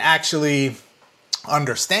interested in actually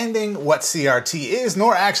understanding what CRT is,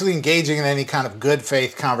 nor actually engaging in any kind of good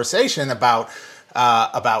faith conversation about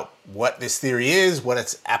what this theory is, what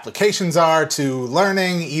its applications are to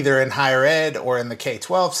learning, either in higher ed or in the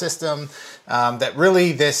K-12 system. That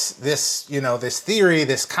really this theory,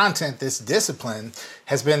 this content, this discipline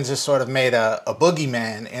has been just sort of made a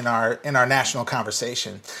boogeyman in our national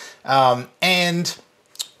conversation. And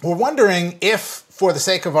we're wondering if, for the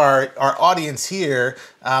sake of our audience here,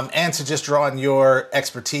 and to just draw on your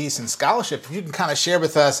expertise and scholarship, if you can kind of share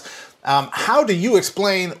with us, how do you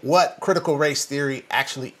explain what critical race theory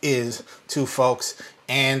actually is to folks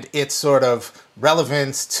and its sort of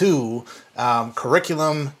relevance to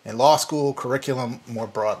curriculum and law school curriculum more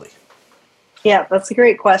broadly? Yeah, that's a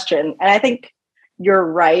great question. And I think you're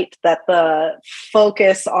right that the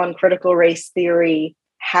focus on critical race theory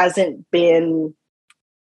hasn't been,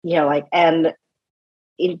 like an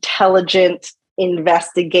intelligent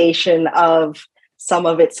investigation of some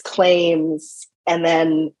of its claims and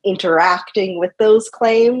then interacting with those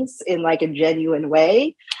claims in like a genuine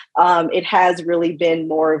way. It has really been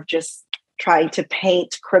more of just trying to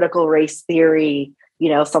paint critical race theory,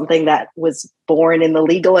 something that was born in the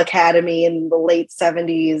legal academy in the late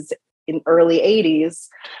 70s, in early 80s,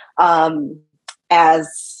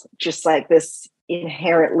 as just like this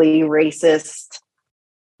inherently racist,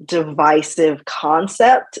 divisive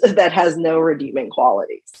concept that has no redeeming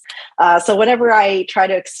qualities. So whenever I try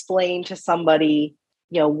to explain to somebody,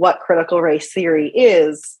 what critical race theory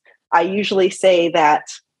is, I usually say that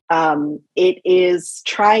it is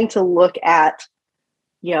trying to look at,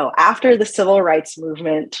 after the civil rights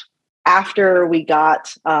movement, after we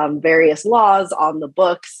got various laws on the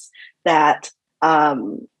books that,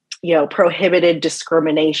 prohibited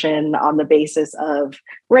discrimination on the basis of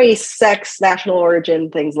race, sex, national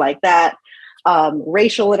origin, things like that,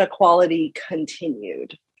 racial inequality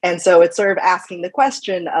continued. And so it's sort of asking the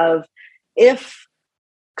question of, if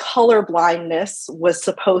colorblindness was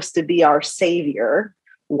supposed to be our savior,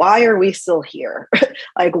 why are we still here?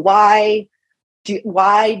 Like, why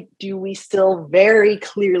do we still very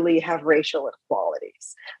clearly have racial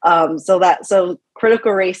inequalities? So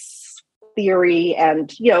critical race theory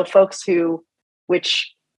and, folks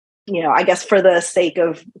which, I guess for the sake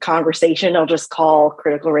of conversation, I'll just call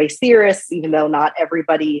critical race theorists, even though not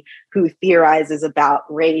everybody who theorizes about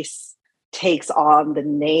race takes on the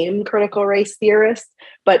name critical race theorist.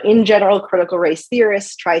 But in general, critical race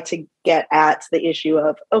theorists try to get at the issue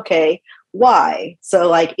of, okay, why? So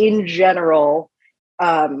like in general,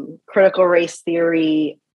 critical race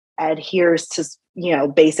theory adheres to,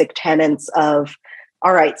 basic tenets of,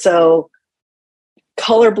 all right, so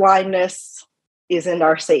colorblindness isn't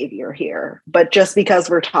our savior here. But just because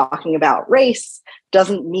we're talking about race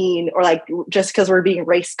doesn't mean, or like just because we're being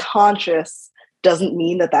race conscious doesn't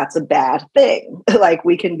mean that that's a bad thing. Like,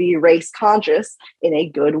 we can be race conscious in a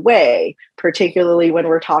good way, particularly when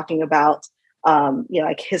we're talking about,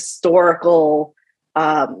 like historical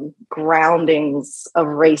groundings of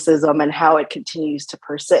racism and how it continues to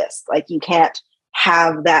persist. Like, you can't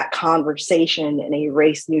have that conversation in a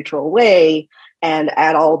race neutral way and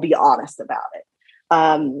at all be honest about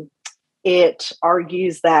it. It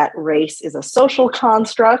argues that race is a social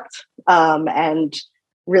construct, and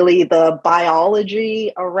really the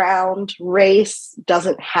biology around race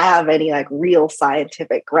doesn't have any like real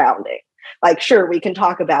scientific grounding. Like, sure, we can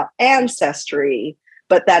talk about ancestry,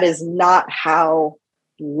 but that is not how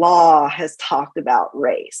law has talked about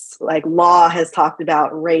race. Like, law has talked about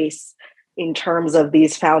race in terms of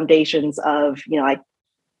these foundations of,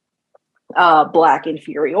 Black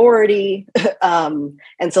inferiority. And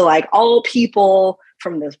so like all people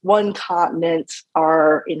from this one continent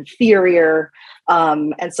are inferior.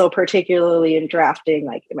 And so particularly in drafting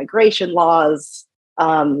like immigration laws,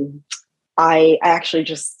 I actually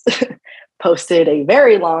just posted a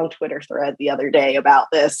very long Twitter thread the other day about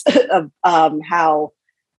this, of how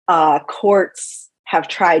courts have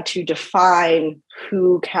tried to define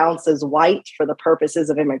who counts as white for the purposes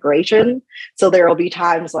of immigration. So there will be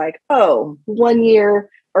times like, 1 year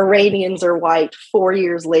Iranians are white, 4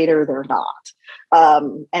 years later they're not.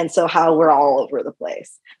 And so how we're all over the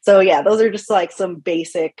place. So yeah, those are just like some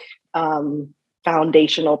basic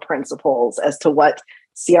foundational principles as to what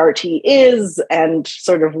CRT is and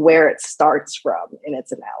sort of where it starts from in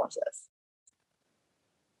its analysis.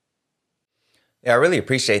 Yeah, I really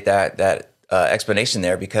appreciate that explanation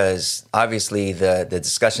there, because obviously the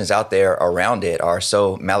discussions out there around it are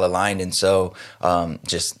so malaligned and so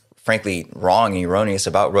just frankly wrong and erroneous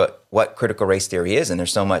about what critical race theory is. And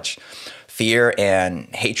there's so much fear and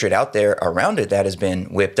hatred out there around it that has been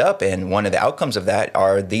whipped up. And one of the outcomes of that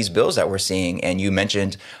are these bills that we're seeing. And you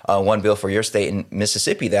mentioned one bill for your state in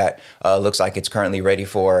Mississippi that looks like it's currently ready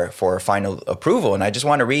for final approval. And I just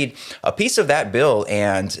want to read a piece of that bill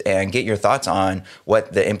and get your thoughts on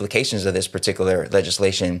what the implications of this particular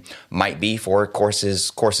legislation might be for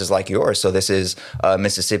courses like yours. So this is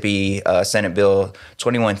Mississippi Senate Bill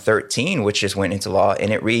 2113, which just went into law,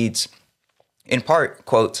 and it reads, in part,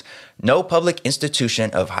 quote, "No public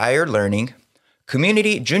institution of higher learning,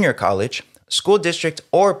 community junior college, school district,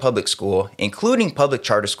 or public school, including public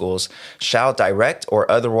charter schools, shall direct or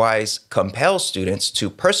otherwise compel students to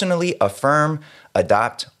personally affirm,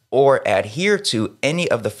 adopt, or adhere to any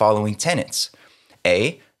of the following tenets.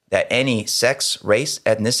 A, that any sex, race,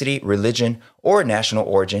 ethnicity, religion, or national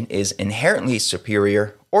origin is inherently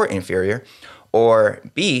superior or inferior. Or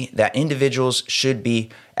B, that individuals should be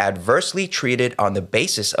adversely treated on the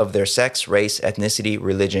basis of their sex, race, ethnicity,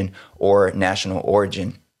 religion, or national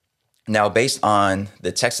origin." Now, based on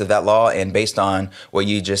the text of that law and based on what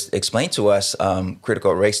you just explained to us,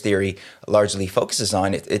 critical race theory largely focuses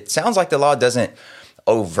on, it sounds like the law doesn't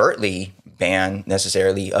overtly ban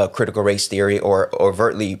necessarily critical race theory or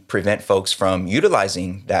overtly prevent folks from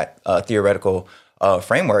utilizing that theoretical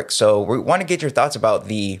framework. So we want to get your thoughts about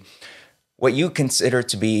what you consider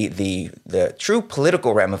to be the true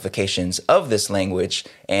political ramifications of this language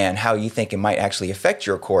and how you think it might actually affect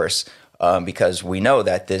your course. Because we know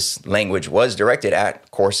that this language was directed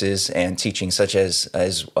at courses and teaching such as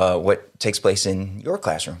what takes place in your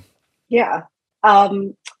classroom. Yeah.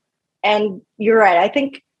 And you're right. I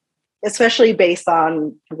think, especially based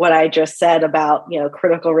on what I just said about,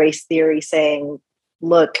 critical race theory saying,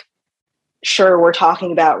 look, sure, we're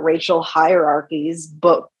talking about racial hierarchies,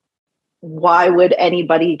 but why would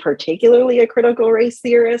anybody, particularly a critical race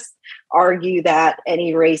theorist, argue that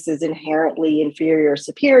any race is inherently inferior or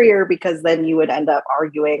superior? Because then you would end up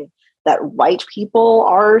arguing that white people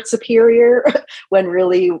are superior when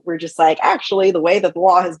really we're just like, actually, the way that the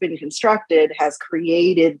law has been constructed has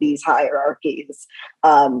created these hierarchies.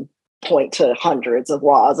 Point to hundreds of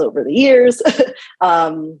laws over the years.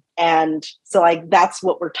 And so like, that's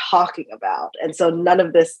what we're talking about. And so none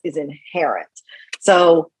of this is inherent.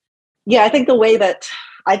 So yeah, I think the way that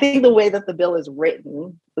the bill is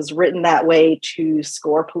written was written that way to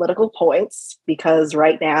score political points, because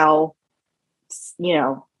right now,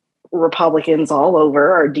 Republicans all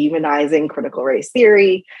over are demonizing critical race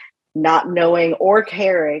theory, not knowing or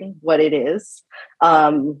caring what it is,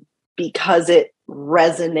 because it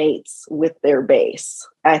resonates with their base.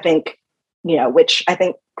 I think, which I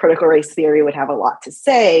think critical race theory would have a lot to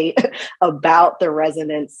say about the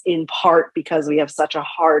resonance, in part because we have such a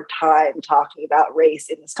hard time talking about race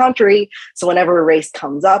in this country. So whenever race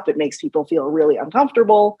comes up, it makes people feel really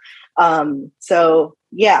uncomfortable. So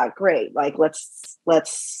yeah, great. Like,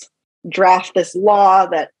 let's draft this law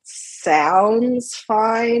that sounds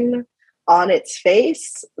fine on its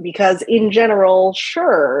face, because in general,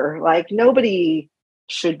 sure, like nobody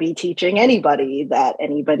should be teaching anybody that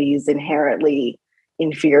anybody's inherently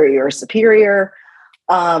inferior or superior.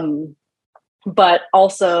 But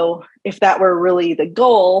also, if that were really the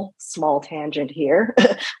goal, small tangent here,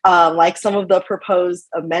 like some of the proposed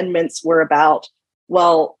amendments were about,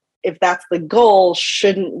 well, if that's the goal,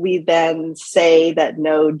 shouldn't we then say that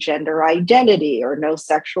no gender identity or no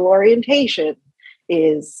sexual orientation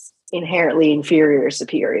is inherently inferior or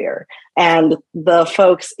superior? And the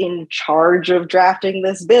folks in charge of drafting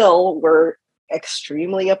this bill were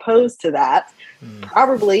extremely opposed to that,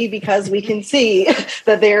 probably because we can see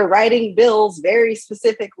that they're writing bills very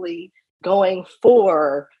specifically going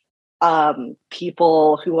for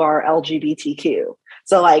people who are LGBTQ.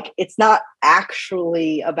 So like, it's not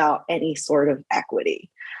actually about any sort of equity.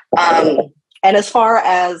 And as far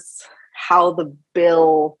as how the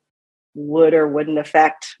bill would or wouldn't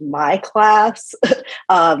affect my class,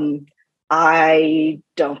 I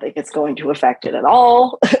don't think it's going to affect it at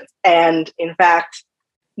all. And in fact,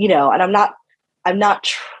 and I'm not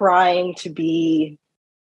trying to be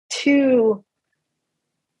too,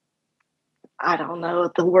 I don't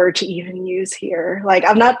know the word to even use here. Like,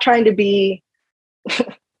 I'm not trying to be,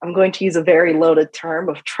 I'm going to use a very loaded term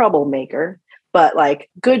of troublemaker, but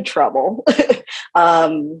like good trouble,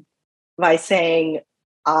 by saying,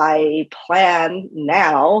 I plan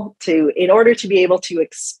now to, in order to be able to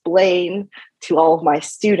explain to all of my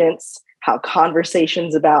students how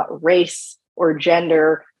conversations about race or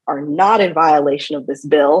gender are not in violation of this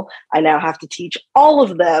bill, I now have to teach all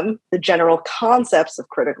of them the general concepts of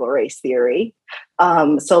critical race theory,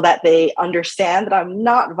 so that they understand that I'm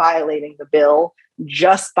not violating the bill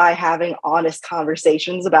just by having honest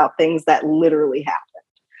conversations about things that literally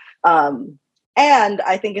happened. And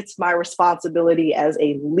I think it's my responsibility as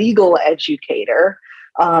a legal educator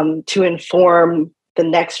to inform the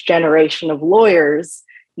next generation of lawyers,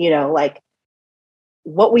 like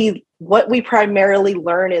what we primarily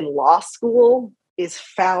learn in law school is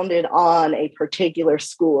founded on a particular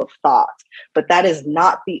school of thought, but that is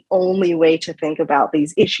not the only way to think about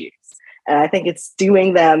these issues. And I think it's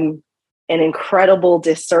doing them an incredible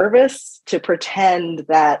disservice to pretend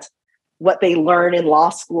that what they learn in law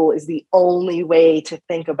school is the only way to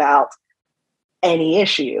think about any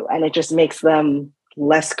issue. And it just makes them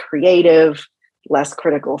less creative, less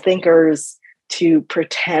critical thinkers, to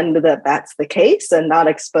pretend that that's the case and not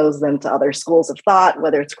expose them to other schools of thought,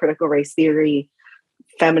 whether it's critical race theory,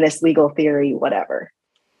 feminist legal theory, whatever.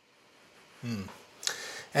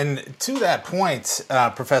 And to that point,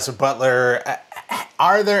 Professor Butler,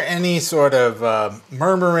 are there any sort of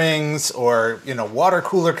murmurings or, water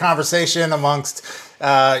cooler conversation amongst,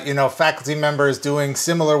 faculty members doing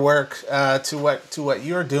similar work to what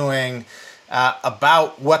you're doing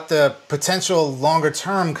about what the potential longer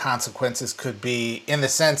term consequences could be, in the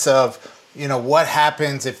sense of what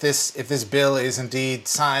happens if this bill is indeed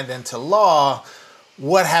signed into law?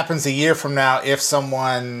 What happens a year from now if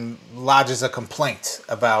someone lodges a complaint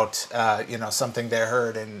about something they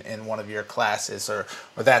heard in one of your classes or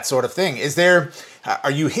that sort of thing?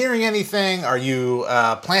 Are you hearing anything? Are you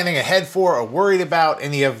planning ahead for or worried about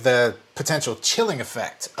any of the potential chilling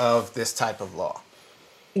effect of this type of law?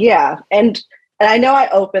 Yeah, and I know I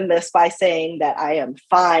opened this by saying that I am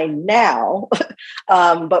fine now,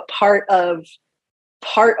 but part of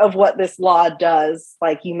what this law does,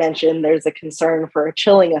 like you mentioned, there's a concern for a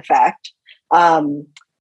chilling effect.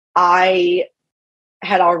 I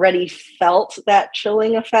had already felt that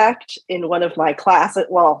chilling effect in one of my classes,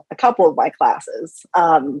 well, a couple of my classes.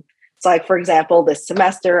 So like, for example, this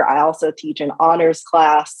semester, I also teach an honors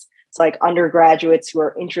class. So like undergraduates who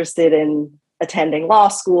are interested in attending law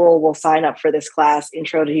school will sign up for this class,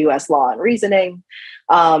 Intro to U.S. Law and Reasoning.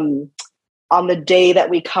 On the day that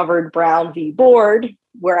we covered Brown v. Board,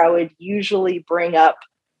 where I would usually bring up,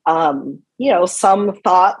 some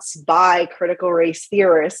thoughts by critical race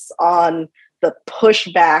theorists on the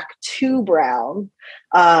pushback to Brown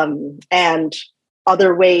and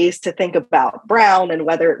other ways to think about Brown and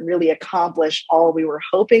whether it really accomplished all we were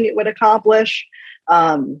hoping it would accomplish,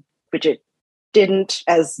 which it didn't,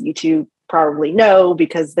 as you two probably know,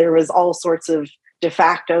 because there was all sorts of de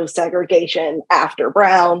facto segregation after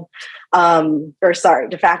Brown,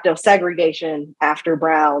 de facto segregation after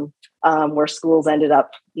Brown, where schools ended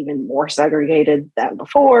up even more segregated than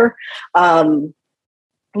before. I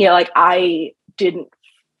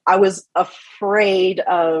was afraid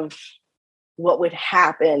of what would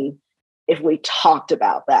happen if we talked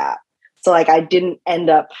about that. So like, I didn't end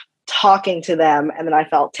up talking to them, and then I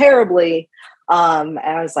felt terribly. And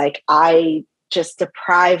I was like, I just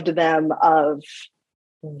deprived them of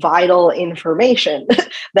vital information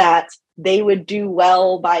that they would do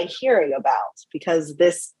well by hearing about, because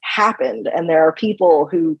this happened. And there are people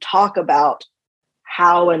who talk about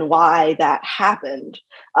how and why that happened.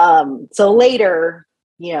 So later,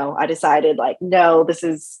 I decided like, no, this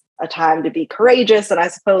is a time to be courageous. And I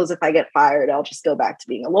suppose if I get fired, I'll just go back to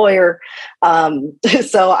being a lawyer.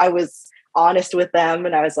 So I was honest with them,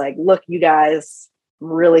 and I was like, look, you guys, I'm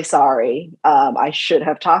really sorry. I should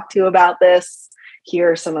have talked to you about this.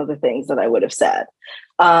 Here are some of the things that I would have said.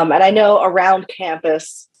 And I know around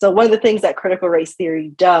campus, so one of the things that critical race theory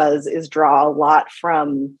does is draw a lot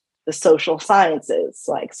from the social sciences,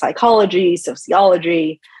 like psychology,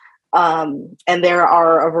 sociology. And there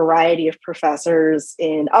are a variety of professors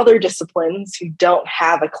in other disciplines who don't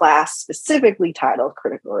have a class specifically titled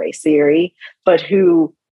critical race theory, but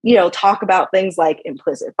who talk about things like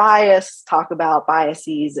implicit bias, talk about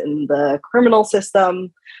biases in the criminal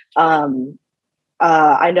system.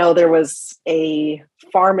 I know there was a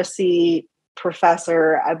pharmacy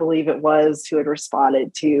professor, I believe it was, who had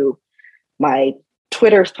responded to my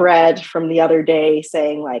Twitter thread from the other day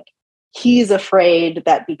saying like, he's afraid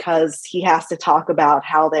that because he has to talk about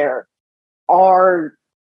how there are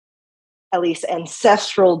at least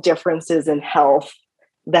ancestral differences in health,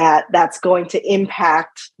 that's going to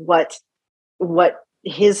impact what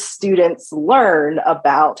his students learn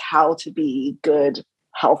about how to be good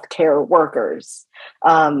healthcare workers.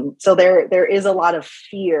 So there is a lot of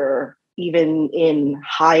fear, even in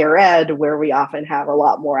higher ed, where we often have a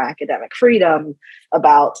lot more academic freedom,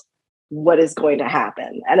 about what is going to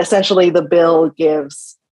happen. And essentially the bill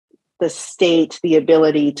gives the state the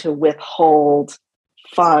ability to withhold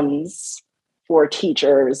funds for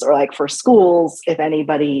teachers or like for schools if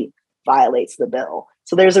anybody violates the bill.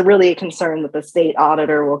 So there's a concern that the state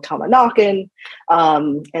auditor will come a knocking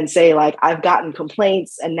and say like, I've gotten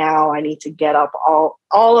complaints and now I need to get up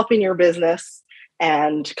all up in your business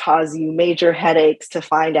and cause you major headaches to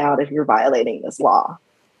find out if you're violating this law.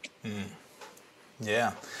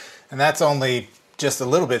 Yeah. And that's only just a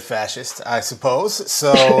little bit fascist, I suppose.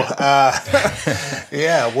 So,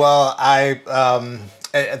 yeah, well, I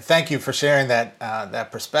thank you for sharing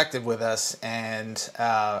that perspective with us. And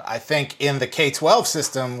I think in the K-12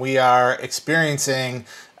 system, we are experiencing,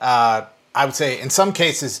 I would say, in some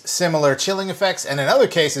cases, similar chilling effects, and in other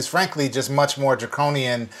cases, frankly, just much more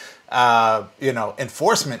draconian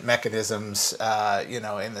enforcement mechanisms,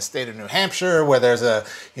 in the state of New Hampshire, where there's a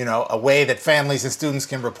way that families and students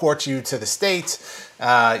can report you to the state,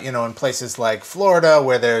 in places like Florida,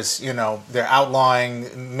 where there's, they're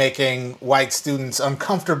outlawing making white students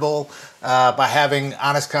uncomfortable by having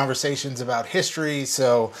honest conversations about history.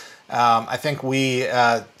 So I think we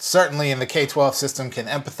certainly in the K-12 system can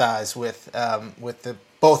empathize with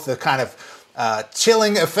both the kind of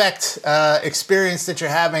chilling effect experience that you're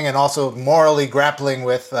having, and also morally grappling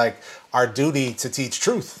with like our duty to teach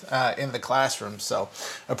truth in the classroom. So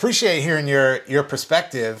appreciate hearing your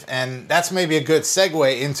perspective. And that's maybe a good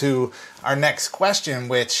segue into our next question,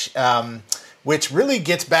 which really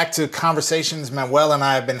gets back to conversations Manuel and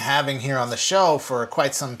I have been having here on the show for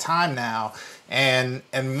quite some time now. And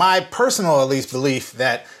my personal, at least, belief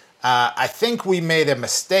that I think we made a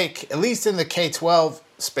mistake, at least in the K-12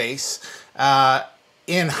 space,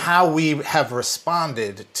 in how we have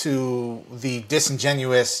responded to the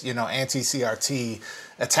disingenuous, anti-CRT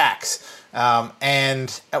attacks. And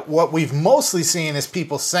what we've mostly seen is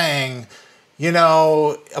people saying,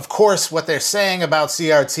 of course, what they're saying about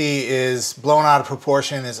CRT is blown out of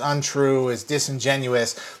proportion, is untrue, is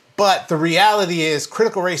disingenuous. But the reality is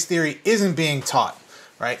critical race theory isn't being taught.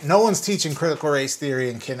 Right? No one's teaching critical race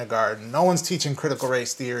theory in kindergarten. No one's teaching critical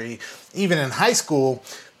race theory even in high school,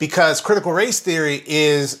 because critical race theory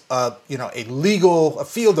is a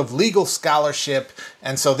field of legal scholarship,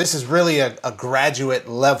 and so this is really a graduate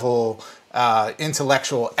level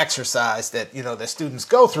intellectual exercise that the students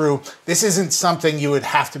go through. This isn't something you would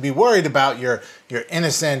have to be worried about your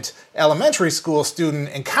innocent elementary school student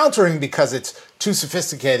encountering because it's too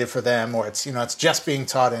sophisticated for them, or it's just being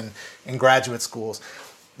taught in graduate schools.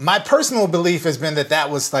 My personal belief has been that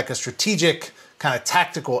was like a strategic kind of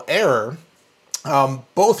tactical error,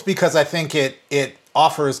 both because I think it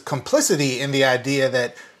offers complicity in the idea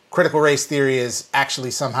that critical race theory is actually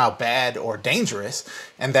somehow bad or dangerous,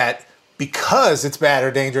 and that because it's bad or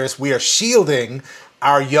dangerous, we are shielding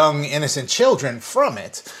our young, innocent children from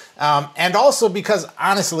it. And also because,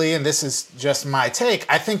 honestly, and this is just my take,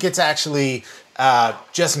 I think it's actually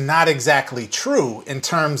just not exactly true in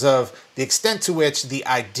terms of the extent to which the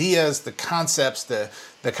ideas, the concepts, the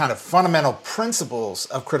kind of fundamental principles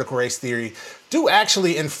of critical race theory do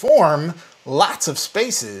actually inform lots of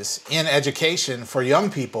spaces in education for young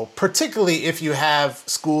people, particularly if you have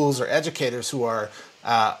schools or educators who are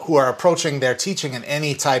approaching their teaching in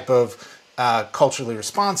any type of culturally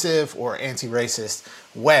responsive or anti-racist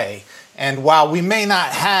way. And while we may not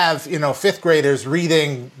have, fifth graders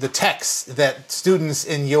reading the texts that students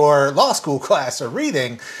in your law school class are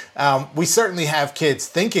reading, we certainly have kids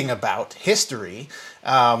thinking about history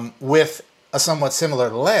with a somewhat similar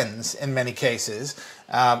lens in many cases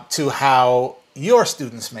to how your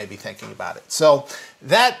students may be thinking about it. So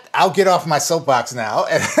that, I'll get off my soapbox now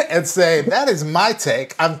and say that is my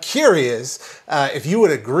take. I'm curious if you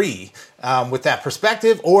would agree with that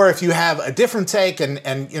perspective, or if you have a different take and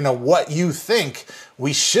what you think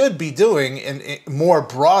we should be doing in more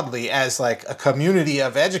broadly as like a community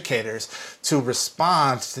of educators to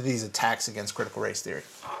respond to these attacks against critical race theory.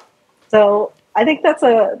 So I think that's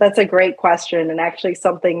a great question, and actually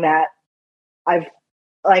something that I've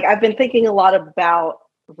been thinking a lot about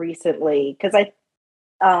recently, because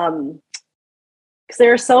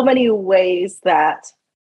there are so many ways that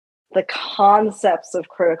the concepts of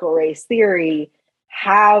critical race theory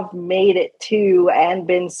have made it to and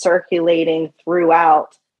been circulating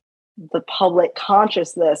throughout the public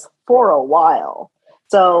consciousness for a while.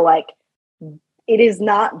 So it is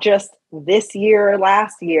not just this year or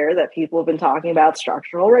last year that people have been talking about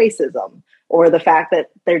structural racism, or the fact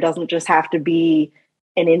that there doesn't just have to be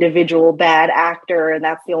an individual bad actor and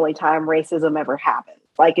that's the only time racism ever happens.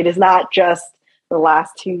 It is not just the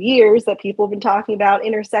last 2 years that people have been talking about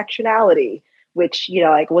intersectionality, which,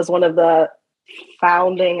 was one of the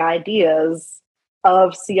founding ideas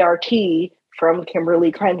of CRT from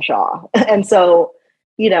Kimberly Crenshaw. And so,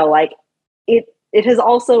 it has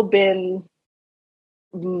also been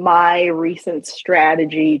my recent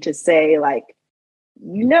strategy to say, that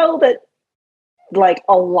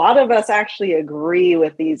a lot of us actually agree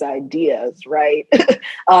with these ideas, right?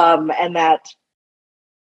 And that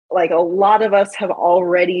a lot of us have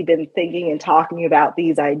already been thinking and talking about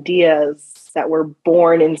these ideas that were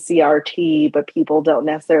born in CRT, but people don't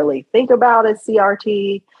necessarily think about as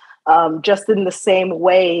CRT, just in the same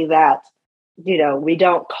way that, we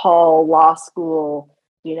don't call law school,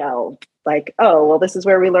 oh, well, this is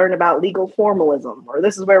where we learn about legal formalism, or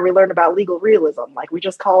this is where we learn about legal realism. We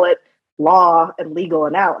just call it law and legal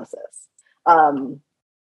analysis. But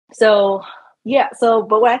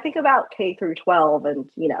when I think about K through 12, and,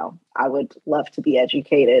 I would love to be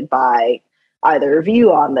educated by either of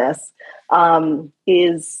you on this,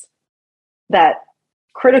 is that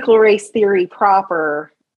critical race theory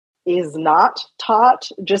proper is not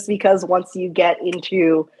taught, just because once you get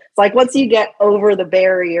over the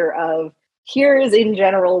barrier of here is in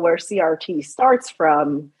general where CRT starts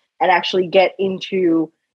from, and actually get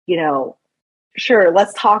into, sure,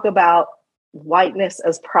 let's talk about whiteness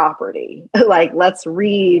as property. Like, let's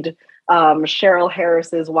read Cheryl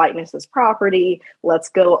Harris's Whiteness as Property. Let's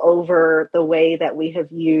go over the way that we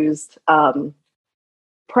have used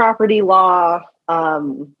property law,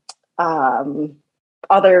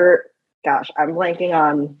 other, gosh, I'm blanking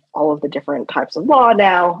on all of the different types of law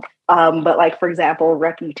now. But like, for example,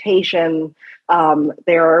 reputation,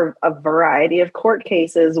 there are a variety of court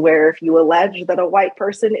cases where if you allege that a white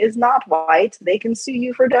person is not white, they can sue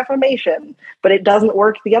you for defamation, but it doesn't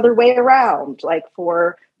work the other way around, like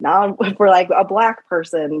for like a black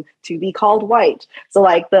person to be called white. So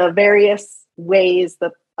like the various ways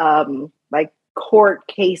that like court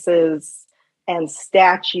cases and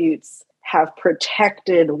statutes have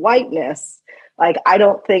protected whiteness, like I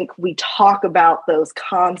don't think we talk about those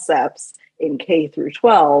concepts in K through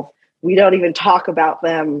 12. We don't even talk about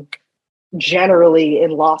them generally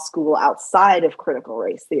in law school outside of critical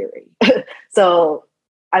race theory. So,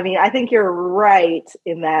 I mean, I think you're right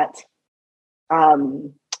in that,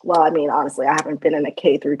 well, I mean, honestly, I haven't been in a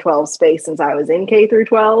K through 12 space since I was in K through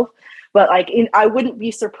 12, but like I wouldn't be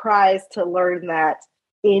surprised to learn that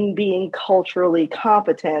in being culturally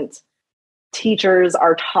competent, teachers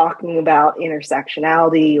are talking about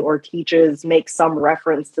intersectionality, or teachers make some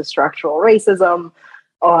reference to structural racism,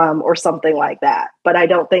 or something like that. But I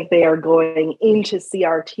don't think they are going into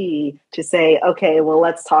CRT to say, okay, well,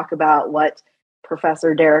 let's talk about what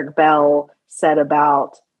Professor Derek Bell said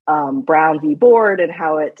about Brown v. Board and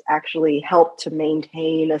how it actually helped to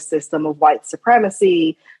maintain a system of white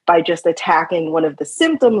supremacy by just attacking one of the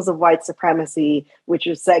symptoms of white supremacy, which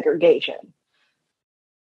is segregation.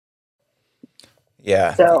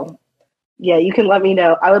 Yeah. So, yeah, you can let me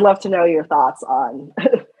know. I would love to know your thoughts on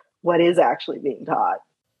what is actually being taught.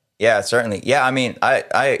 Yeah, certainly. Yeah, I mean,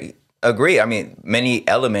 I agree. I mean, many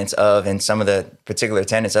elements of and some of the particular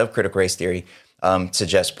tenets of critical race theory, to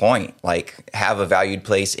Jeff's point, like have a valued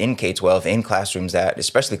place in K-12, in classrooms that,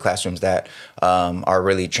 especially classrooms that are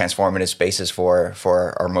really transformative spaces for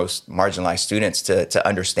our most marginalized students to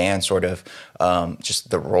understand sort of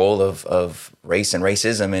just the role of race and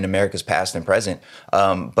racism in America's past and present.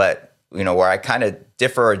 But, you know, where I kind of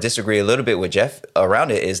differ or disagree a little bit with Jeff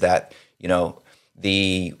around it is that, you know,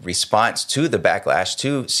 the response to the backlash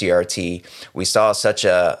to CRT, we saw such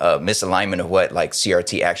a misalignment of what like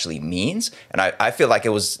CRT actually means. And I feel like it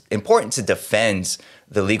was important to defend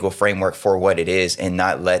the legal framework for what it is and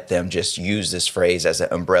not let them just use this phrase as an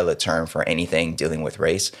umbrella term for anything dealing with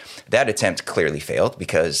race. That attempt clearly failed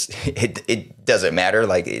because it doesn't matter.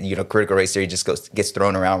 Like, you know, critical race theory just gets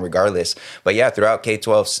thrown around regardless. But yeah, throughout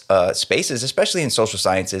K-12 spaces, especially in social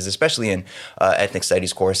sciences, especially in ethnic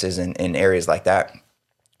studies courses and areas like that,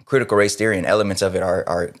 critical race theory and elements of it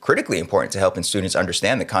are critically important to helping students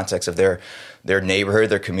understand the context of their neighborhood,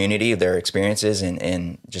 their community, their experiences,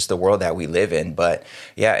 and just the world that we live in. But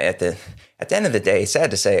yeah, at the end of the day,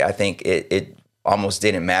 sad to say, I think it almost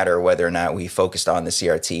didn't matter whether or not we focused on the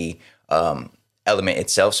CRT element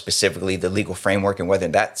itself, specifically the legal framework and whether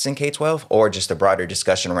that's in K-12, or just a broader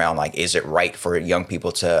discussion around like, is it right for young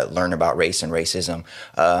people to learn about race and racism?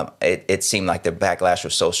 It seemed like the backlash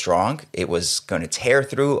was so strong, it was going to tear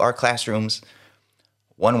through our classrooms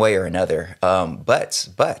one way or another. But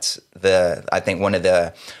I think one of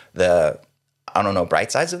the I don't know,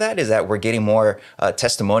 bright sides of that is that we're getting more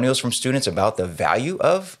testimonials from students about the value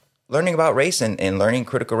of learning about race and learning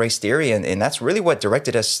critical race theory. And that's really what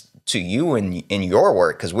directed us to you in your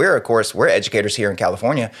work. Because we're educators here in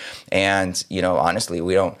California. And, you know, honestly,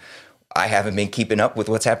 I haven't been keeping up with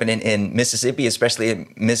what's happening in Mississippi, especially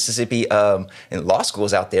in Mississippi in law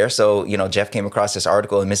schools out there. So, you know, Jeff came across this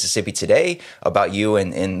article in Mississippi Today about you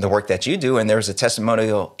and the work that you do. And there was a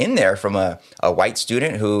testimonial in there from a white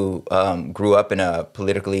student who grew up in a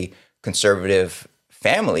politically conservative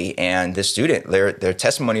family. And this student, their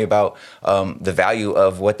testimony about the value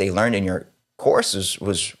of what they learned in your course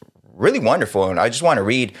was really wonderful. And I just want to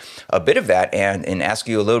read a bit of that and ask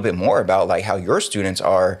you a little bit more about like how your students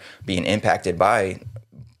are being impacted by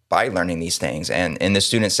learning these things. And the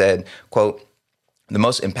student said, quote, "The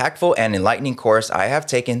most impactful and enlightening course I have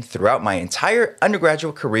taken throughout my entire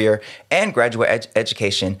undergraduate career and graduate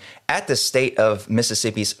education at the state of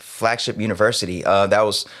Mississippi's flagship university." That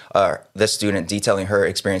was the student detailing her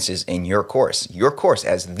experiences in your course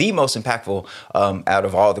as the most impactful out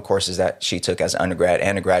of all the courses that she took as an undergrad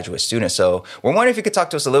and a graduate student. So we're wondering if you could talk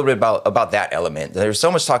to us a little bit about that element. There's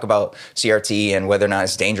so much talk about CRT and whether or not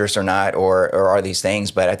it's dangerous or not, or are these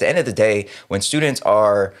things. But at the end of the day, when students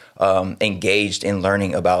are engaged in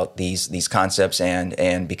learning about these concepts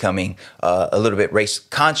and becoming a little bit race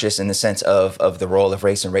conscious in the sense of the role of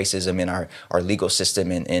race and racism in our legal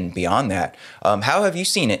system and beyond that, how have you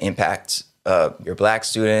seen it impact your Black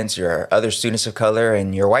students, your other students of color,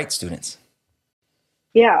 and your white students?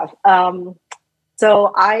 Yeah.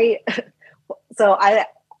 So I so I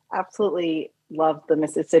absolutely love the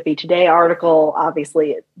Mississippi Today article.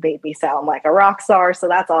 Obviously, it made me sound like a rock star, so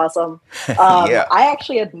that's awesome. Yeah. I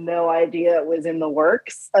actually had no idea it was in the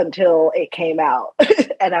works until it came out.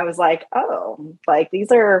 And I was like, oh, like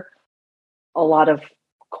these are a lot of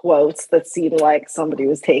quotes that seem like somebody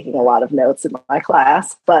was taking a lot of notes in my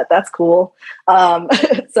class, but that's cool.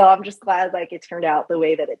 So I'm just glad like it turned out the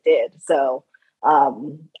way that it did. So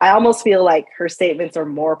I almost feel like her statements are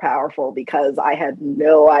more powerful because I had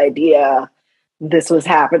no idea this was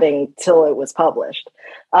happening till it was published.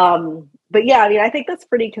 But yeah, I mean, I think that's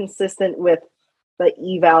pretty consistent with the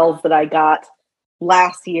evals that I got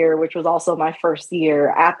last year, which was also my first year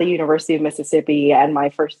at the University of Mississippi and my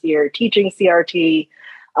first year teaching CRT,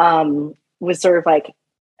 was sort of like,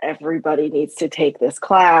 everybody needs to take this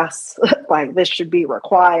class, like this should be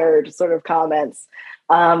required sort of comments.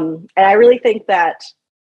 And I really think that,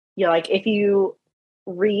 you know, like if you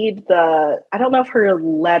read I don't know if her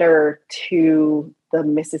letter to the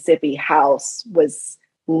Mississippi House was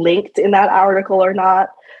linked in that article or not.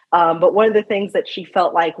 But one of the things that she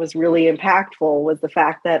felt like was really impactful was the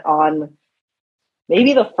fact that on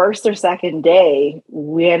maybe the first or second day,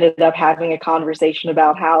 we ended up having a conversation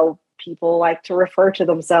about how people like to refer to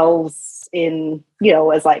themselves in, you know,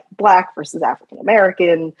 as like Black versus African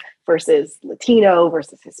American versus Latino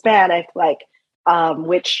versus Hispanic, like,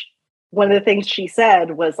 which one of the things she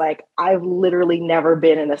said was like, I've literally never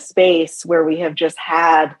been in a space where we have just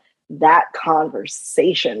had that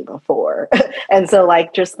conversation before. And so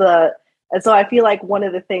like and so I feel like one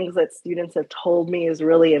of the things that students have told me is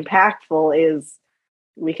really impactful is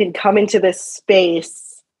we can come into this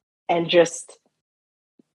space and just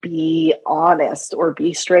be honest or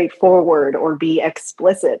be straightforward or be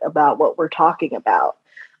explicit about what we're talking about,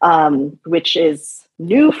 which is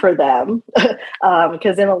new for them.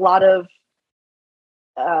 Because in a lot of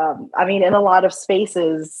in a lot of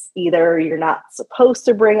spaces, either you're not supposed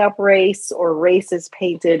to bring up race or race is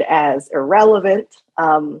painted as irrelevant,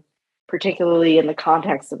 particularly in the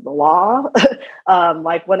context of the law.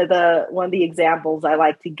 Like one of the examples I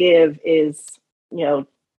like to give is, you know,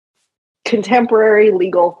 contemporary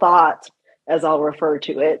legal thought, as I'll refer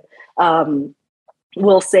to it,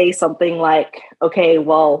 will say something like, okay,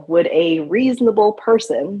 well, would a reasonable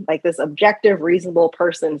person, like this objective reasonable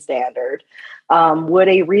person standard, would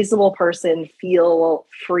a reasonable person feel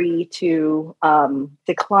free to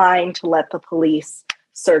decline to let the police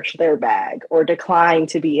search their bag or decline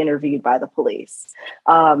to be interviewed by the police?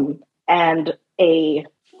 And a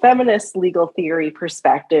feminist legal theory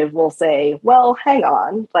perspective will say, well, hang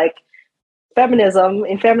on, like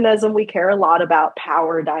in feminism, we care a lot about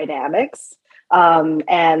power dynamics.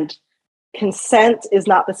 And consent is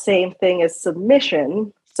not the same thing as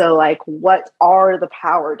submission. So like, what are the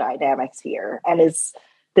power dynamics here? And is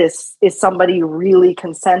somebody really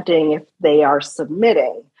consenting if they are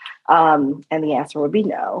submitting? And the answer would be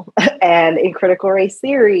no. And in critical race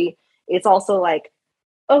theory, it's also like,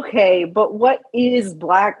 okay, but what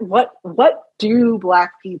do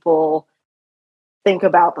Black people think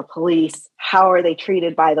about the police? How are they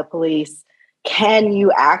treated by the police? Can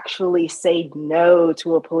you actually say no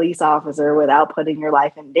to a police officer without putting your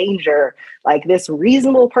life in danger? Like, this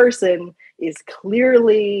reasonable person is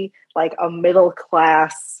clearly like a middle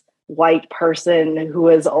class white person who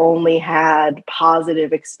has only had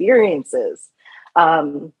positive experiences.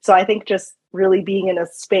 So I think just really being in a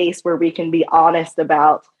space where we can be honest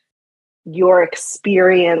about your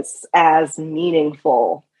experience as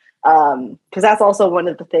meaningful. Because that's also one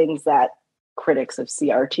of the things that critics of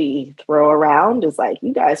CRT throw around is like,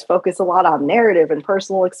 you guys focus a lot on narrative and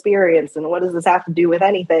personal experience, and what does this have to do with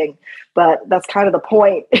anything? But that's kind of the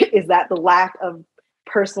point, is that the lack of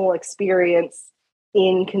personal experience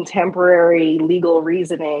in contemporary legal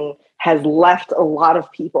reasoning has left a lot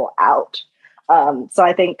of people out. So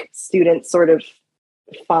I think students sort of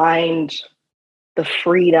find the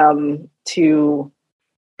freedom to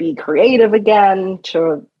be creative again,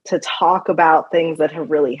 to talk about things that have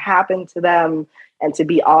really happened to them, and to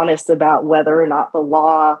be honest about whether or not the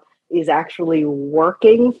law is actually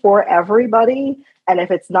working for everybody. And if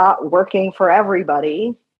it's not working for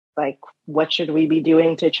everybody, like, what should we be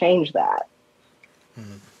doing to change that?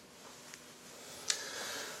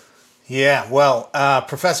 Yeah, well,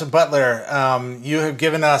 Professor Butler, you have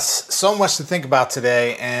given us so much to think about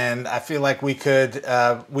today, and I feel like we could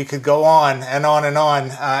go on and on and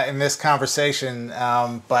on in this conversation.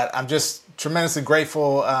 But I'm just tremendously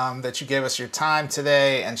grateful that you gave us your time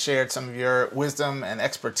today and shared some of your wisdom and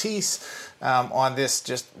expertise on this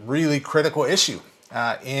just really critical issue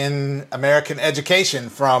in American education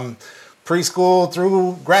from preschool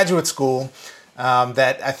through graduate school.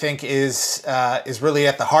 That I think is really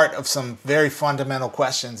at the heart of some very fundamental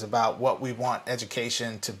questions about what we want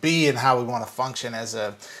education to be and how we want to function as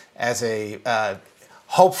a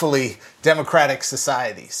hopefully democratic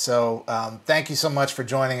society. So thank you so much for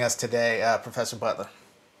joining us today, Professor Butler.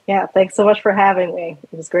 Yeah, thanks so much for having me.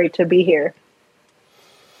 It was great to be here.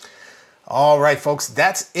 All right, folks,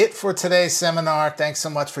 that's it for today's seminar. Thanks so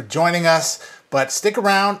much for joining us. But stick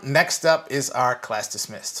around. Next up is our Class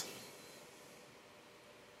Dismissed.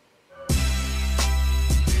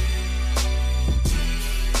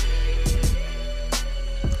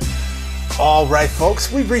 All right,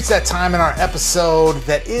 folks, we've reached that time in our episode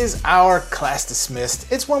that is our Class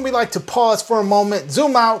Dismissed. It's when we like to pause for a moment,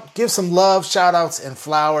 zoom out, give some love, shout outs, and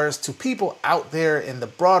flowers to people out there in the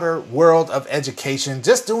broader world of education,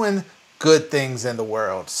 just doing good things in the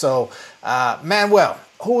world. So, Manuel,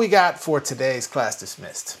 who we got for today's Class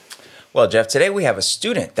Dismissed? Well, Jeff, today we have a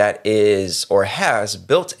student that is or has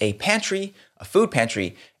built a food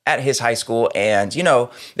pantry at his high school. And, you know,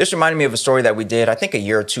 this reminded me of a story that we did, I think, a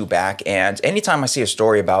year or two back. And anytime I see a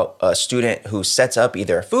story about a student who sets up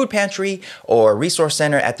either a food pantry or a resource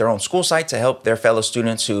center at their own school site to help their fellow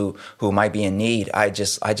students who might be in need, I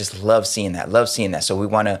just love seeing that. So we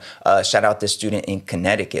want to shout out this student in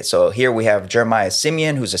Connecticut. So here we have Jeremiah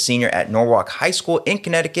Simeon, who's a senior at Norwalk High School in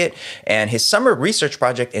Connecticut. And his summer research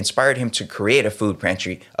project inspired him to create a food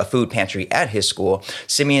pantry at his school.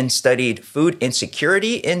 Simeon studied food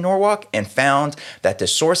insecurity in Norwalk and found that the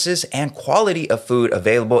sources and quality of food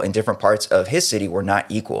available in different parts of his city were not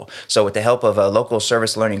equal. So with the help of a local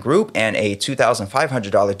service learning group and a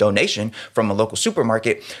 $2,500 donation from a local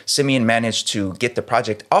supermarket, Simeon managed to get the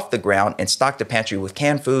project off the ground and stock the pantry with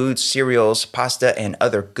canned foods, cereals, pasta, and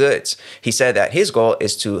other goods. He said that his goal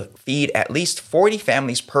is to feed at least 40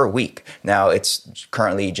 families per week. Now, it's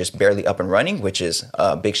currently just barely up and running, which is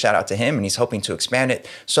a big shout out to him, and he's hoping to expand it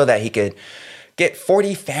so that he could get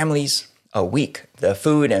 40 families a week the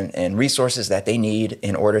food and resources that they need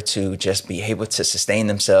in order to just be able to sustain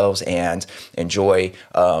themselves and enjoy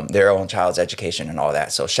their own child's education and all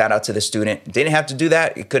that. So shout out to the student. Didn't have to do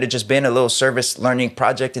that. It could have just been a little service learning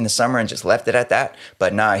project in the summer and just left it at that.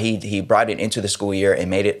 But nah, he brought it into the school year and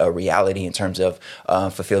made it a reality in terms of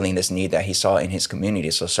fulfilling this need that he saw in his community.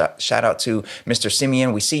 So shout out to Mr.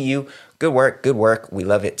 Simeon. We see you. Good work. We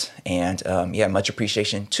love it. And much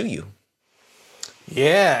appreciation to you.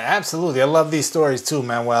 Yeah, absolutely. I love these stories too,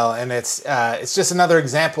 Manuel. And it's just another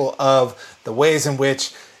example of the ways in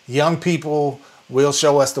which young people will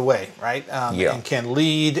show us the way, right? And can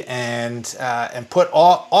lead and put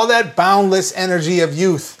all that boundless energy of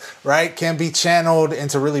youth, right, can be channeled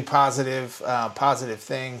into really positive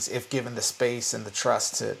things if given the space and the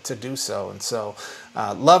trust to do so. And so,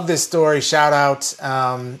 love this story. Shout out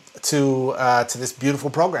to this beautiful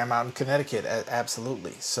program out in Connecticut.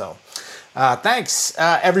 Absolutely. So. Thanks,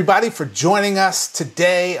 everybody, for joining us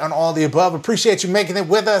today on All the Above. Appreciate you making it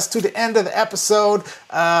with us to the end of the episode.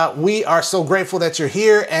 We are so grateful that you're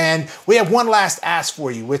here. And we have one last ask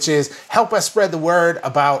for you, which is help us spread the word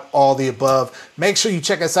about All the Above. Make sure you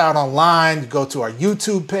check us out online. Go to our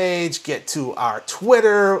YouTube page, get to our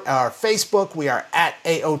Twitter, our Facebook. We are at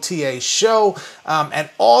AOTA Show. And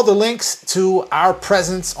all the links to our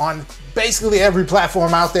presence on basically every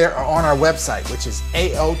platform out there are on our website, which is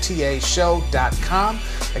aotashow.com.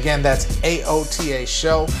 Again, that's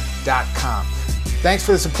aotashow.com. Thanks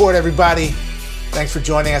for the support, everybody. Thanks for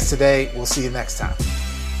joining us today. We'll see you next time.